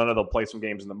Arizona, they'll play some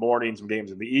games in the morning, some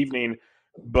games in the evening,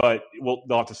 but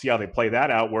they'll have to see how they play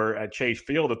that out, where at Chase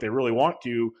Field, if they really want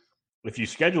to, if you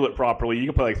schedule it properly, you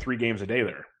can play like 3 games a day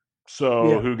there.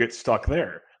 So Who gets stuck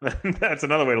there? That's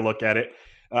another way to look at it.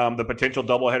 The potential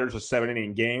doubleheaders with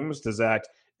 7-inning games, does that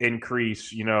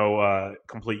increase,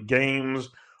 complete games?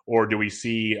 Or do we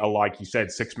see, like you said,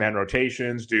 6-man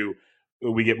rotations? Do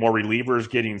we get more relievers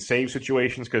getting save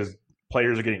situations because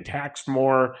players are getting taxed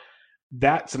more?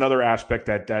 That's another aspect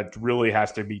that really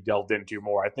has to be delved into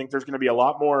more. I think there's going to be a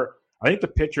lot more. I think the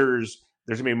pitchers,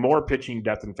 there's going to be more pitching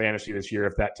depth in fantasy this year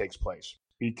if that takes place.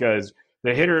 Because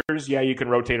the hitters, you can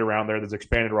rotate around there. There's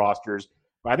expanded rosters.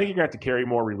 But I think you're going to have to carry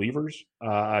more relievers,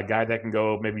 a guy that can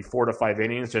go maybe 4 to 5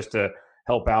 innings just to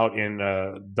help out in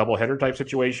doubleheader type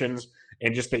situations.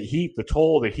 And just the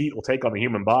toll the heat will take on the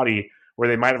human body, where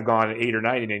they might have gone 8 or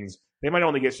 9 innings. They might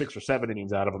only get 6 or 7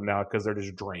 innings out of them now because they're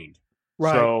just drained.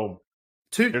 Right. So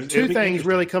two things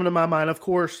really come to my mind. Of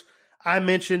course, I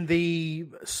mentioned the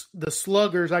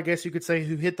sluggers, I guess you could say,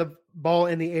 who hit the ball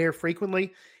in the air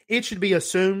frequently. It should be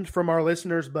assumed from our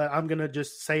listeners, but I'm going to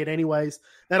just say it anyways.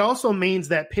 That also means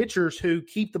that pitchers who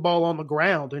keep the ball on the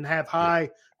ground and have high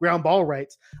ground ball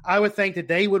rates, I would think that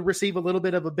they would receive a little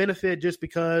bit of a benefit, just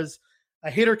because a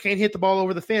hitter can't hit the ball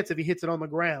over the fence if he hits it on the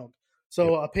ground.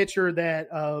 So a pitcher that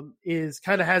is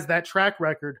kind of has that track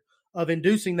record of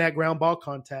inducing that ground ball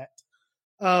contact.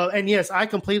 And yes, I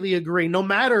completely agree. No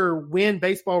matter when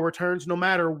baseball returns, no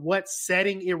matter what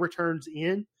setting it returns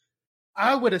in,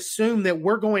 I would assume that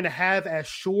we're going to have as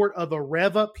short of a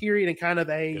rev up period and kind of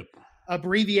a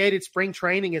abbreviated spring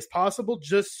training as possible,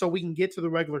 just so we can get to the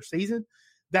regular season.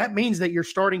 That means that your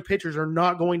starting pitchers are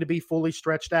not going to be fully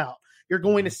stretched out. You're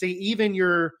going to see even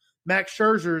your Max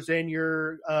Scherzers and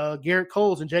your Garrett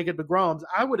Coles and Jacob deGroms.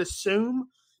 I would assume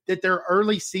that their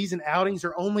early season outings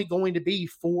are only going to be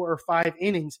 4 or 5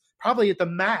 innings, probably at the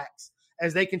max,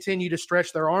 as they continue to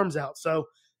stretch their arms out. So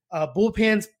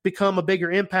bullpens become a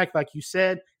bigger impact, like you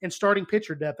said, and starting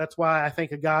pitcher depth. That's why I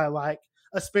think a guy like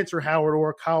a Spencer Howard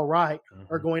or a Kyle Wright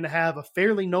are going to have a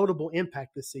fairly notable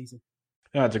impact this season.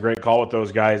 Yeah, it's a great call with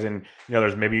those guys. And,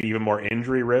 there's maybe even more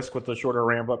injury risk with the shorter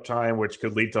ramp-up time, which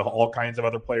could lead to all kinds of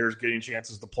other players getting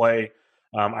chances to play.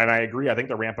 And I agree. I think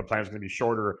the ramp-up time is going to be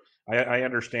shorter. I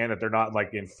understand that they're not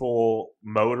like in full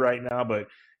mode right now, but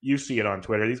you see it on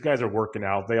Twitter. These guys are working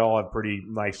out. They all have pretty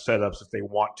nice setups if they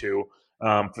want to.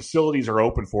 Facilities are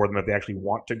open for them if they actually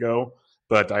want to go,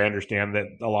 but I understand that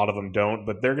a lot of them don't.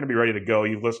 But they're going to be ready to go.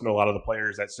 You've listened to a lot of the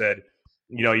players that said,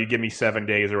 you give me 7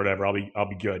 days or whatever, I'll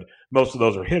be good. Most of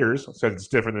those are hitters, so it's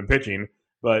different than pitching.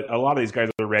 But a lot of these guys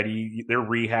are ready. They're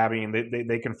rehabbing.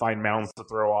 They can find mounds to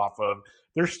throw off of.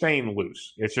 They're staying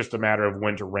loose. It's just a matter of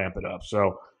when to ramp it up.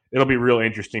 So it'll be real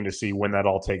interesting to see when that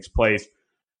all takes place.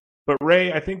 But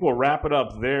Ray, I think we'll wrap it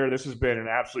up there. This has been an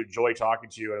absolute joy talking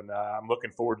to you, and I'm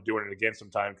looking forward to doing it again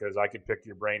sometime because I could pick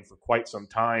your brain for quite some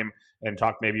time and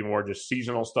talk maybe more just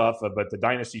seasonal stuff. But the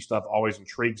Dynasty stuff always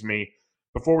intrigues me.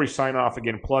 Before we sign off,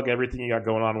 again, plug everything you got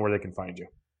going on where they can find you.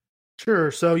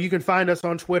 Sure. So you can find us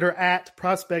on Twitter at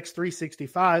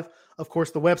Prospects365. Of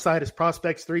course, the website is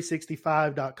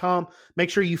prospects365.com. Make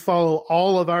sure you follow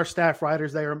all of our staff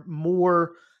writers. They are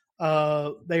more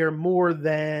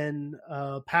than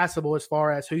passable as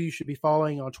far as who you should be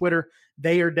following on Twitter.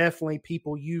 They are definitely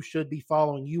people you should be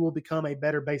following. You will become a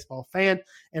better baseball fan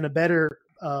and a better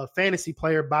fantasy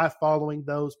player by following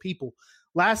those people.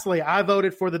 Lastly, I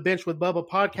voted for the Bench with Bubba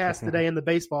podcast today in the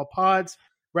baseball pods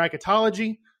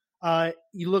bracketology.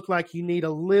 You look like you need a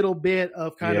little bit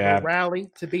of kind of a rally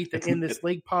to beat the In This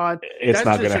League pod. It's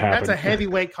not going to happen. That's a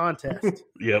heavyweight contest.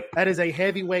 Yep. That is a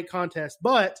heavyweight contest.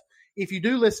 But if you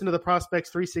do listen to the Prospects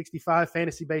 365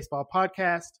 Fantasy Baseball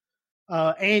podcast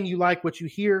and you like what you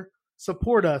hear,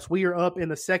 support us. We are up in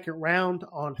the second round.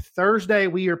 On Thursday,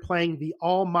 we are playing the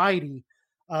almighty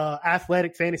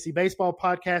Athletic Fantasy Baseball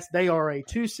podcast. They are a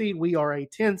 2 seed. We are a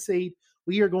 10 seed.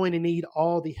 We are going to need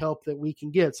all the help that we can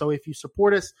get. So if you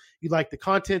support us, you like the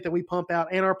content that we pump out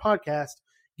and our podcast,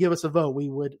 give us a vote. We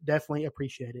would definitely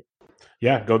appreciate it.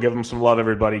 Yeah, go give him some love,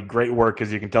 everybody. Great work,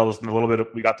 as you can tell us in a little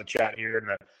bit. We got the chat here and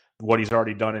what he's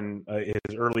already done in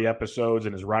his early episodes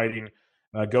and his writing.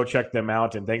 Go check them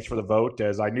out, and thanks for the vote,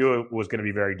 as I knew it was going to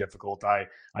be very difficult. I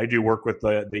do work with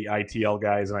the ITL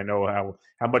guys, and I know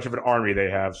how much of an army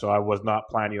they have, so I was not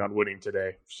planning on winning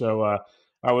today. So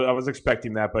I was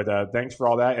expecting that, but thanks for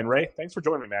all that. And Ray, thanks for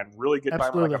joining me, man. Really good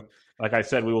Absolutely. time. Like I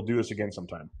said, we will do this again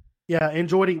sometime. Yeah, and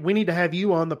Jordy, we need to have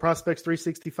you on the Prospects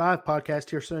 365 podcast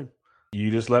here soon.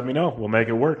 You just let me know. We'll make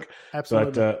it work.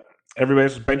 Absolutely. But everybody,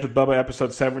 this was Bench with Bubba,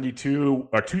 episode 72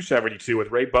 or 272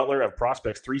 with Ray Butler of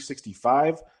Prospects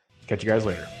 365. Catch you guys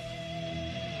later.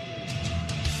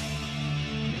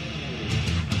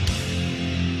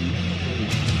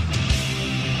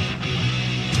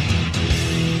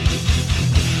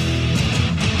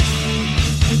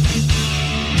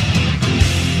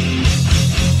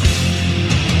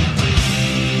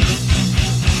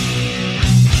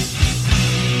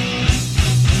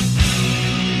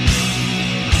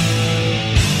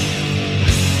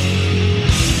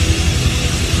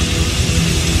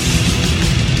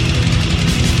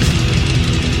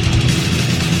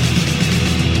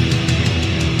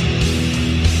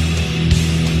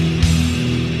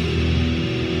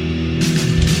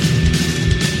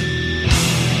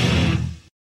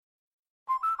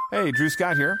 Hey, Drew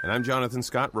Scott here, and I'm Jonathan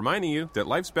Scott, reminding you that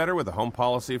life's better with a home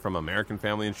policy from American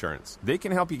Family Insurance. They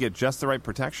can help you get just the right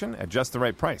protection at just the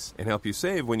right price and help you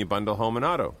save when you bundle home and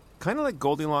auto. Kind of like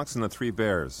Goldilocks and the Three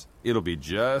Bears. It'll be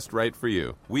just right for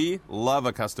you. We love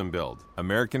a custom build.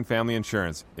 American Family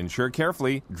Insurance. Insure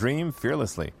carefully, dream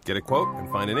fearlessly. Get a quote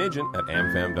and find an agent at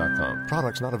amfam.com.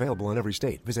 Products not available in every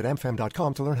state. Visit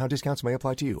amfam.com to learn how discounts may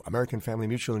apply to you. American Family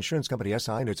Mutual Insurance Company,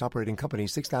 SI, and its operating company,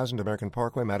 6000 American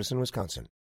Parkway, Madison, Wisconsin.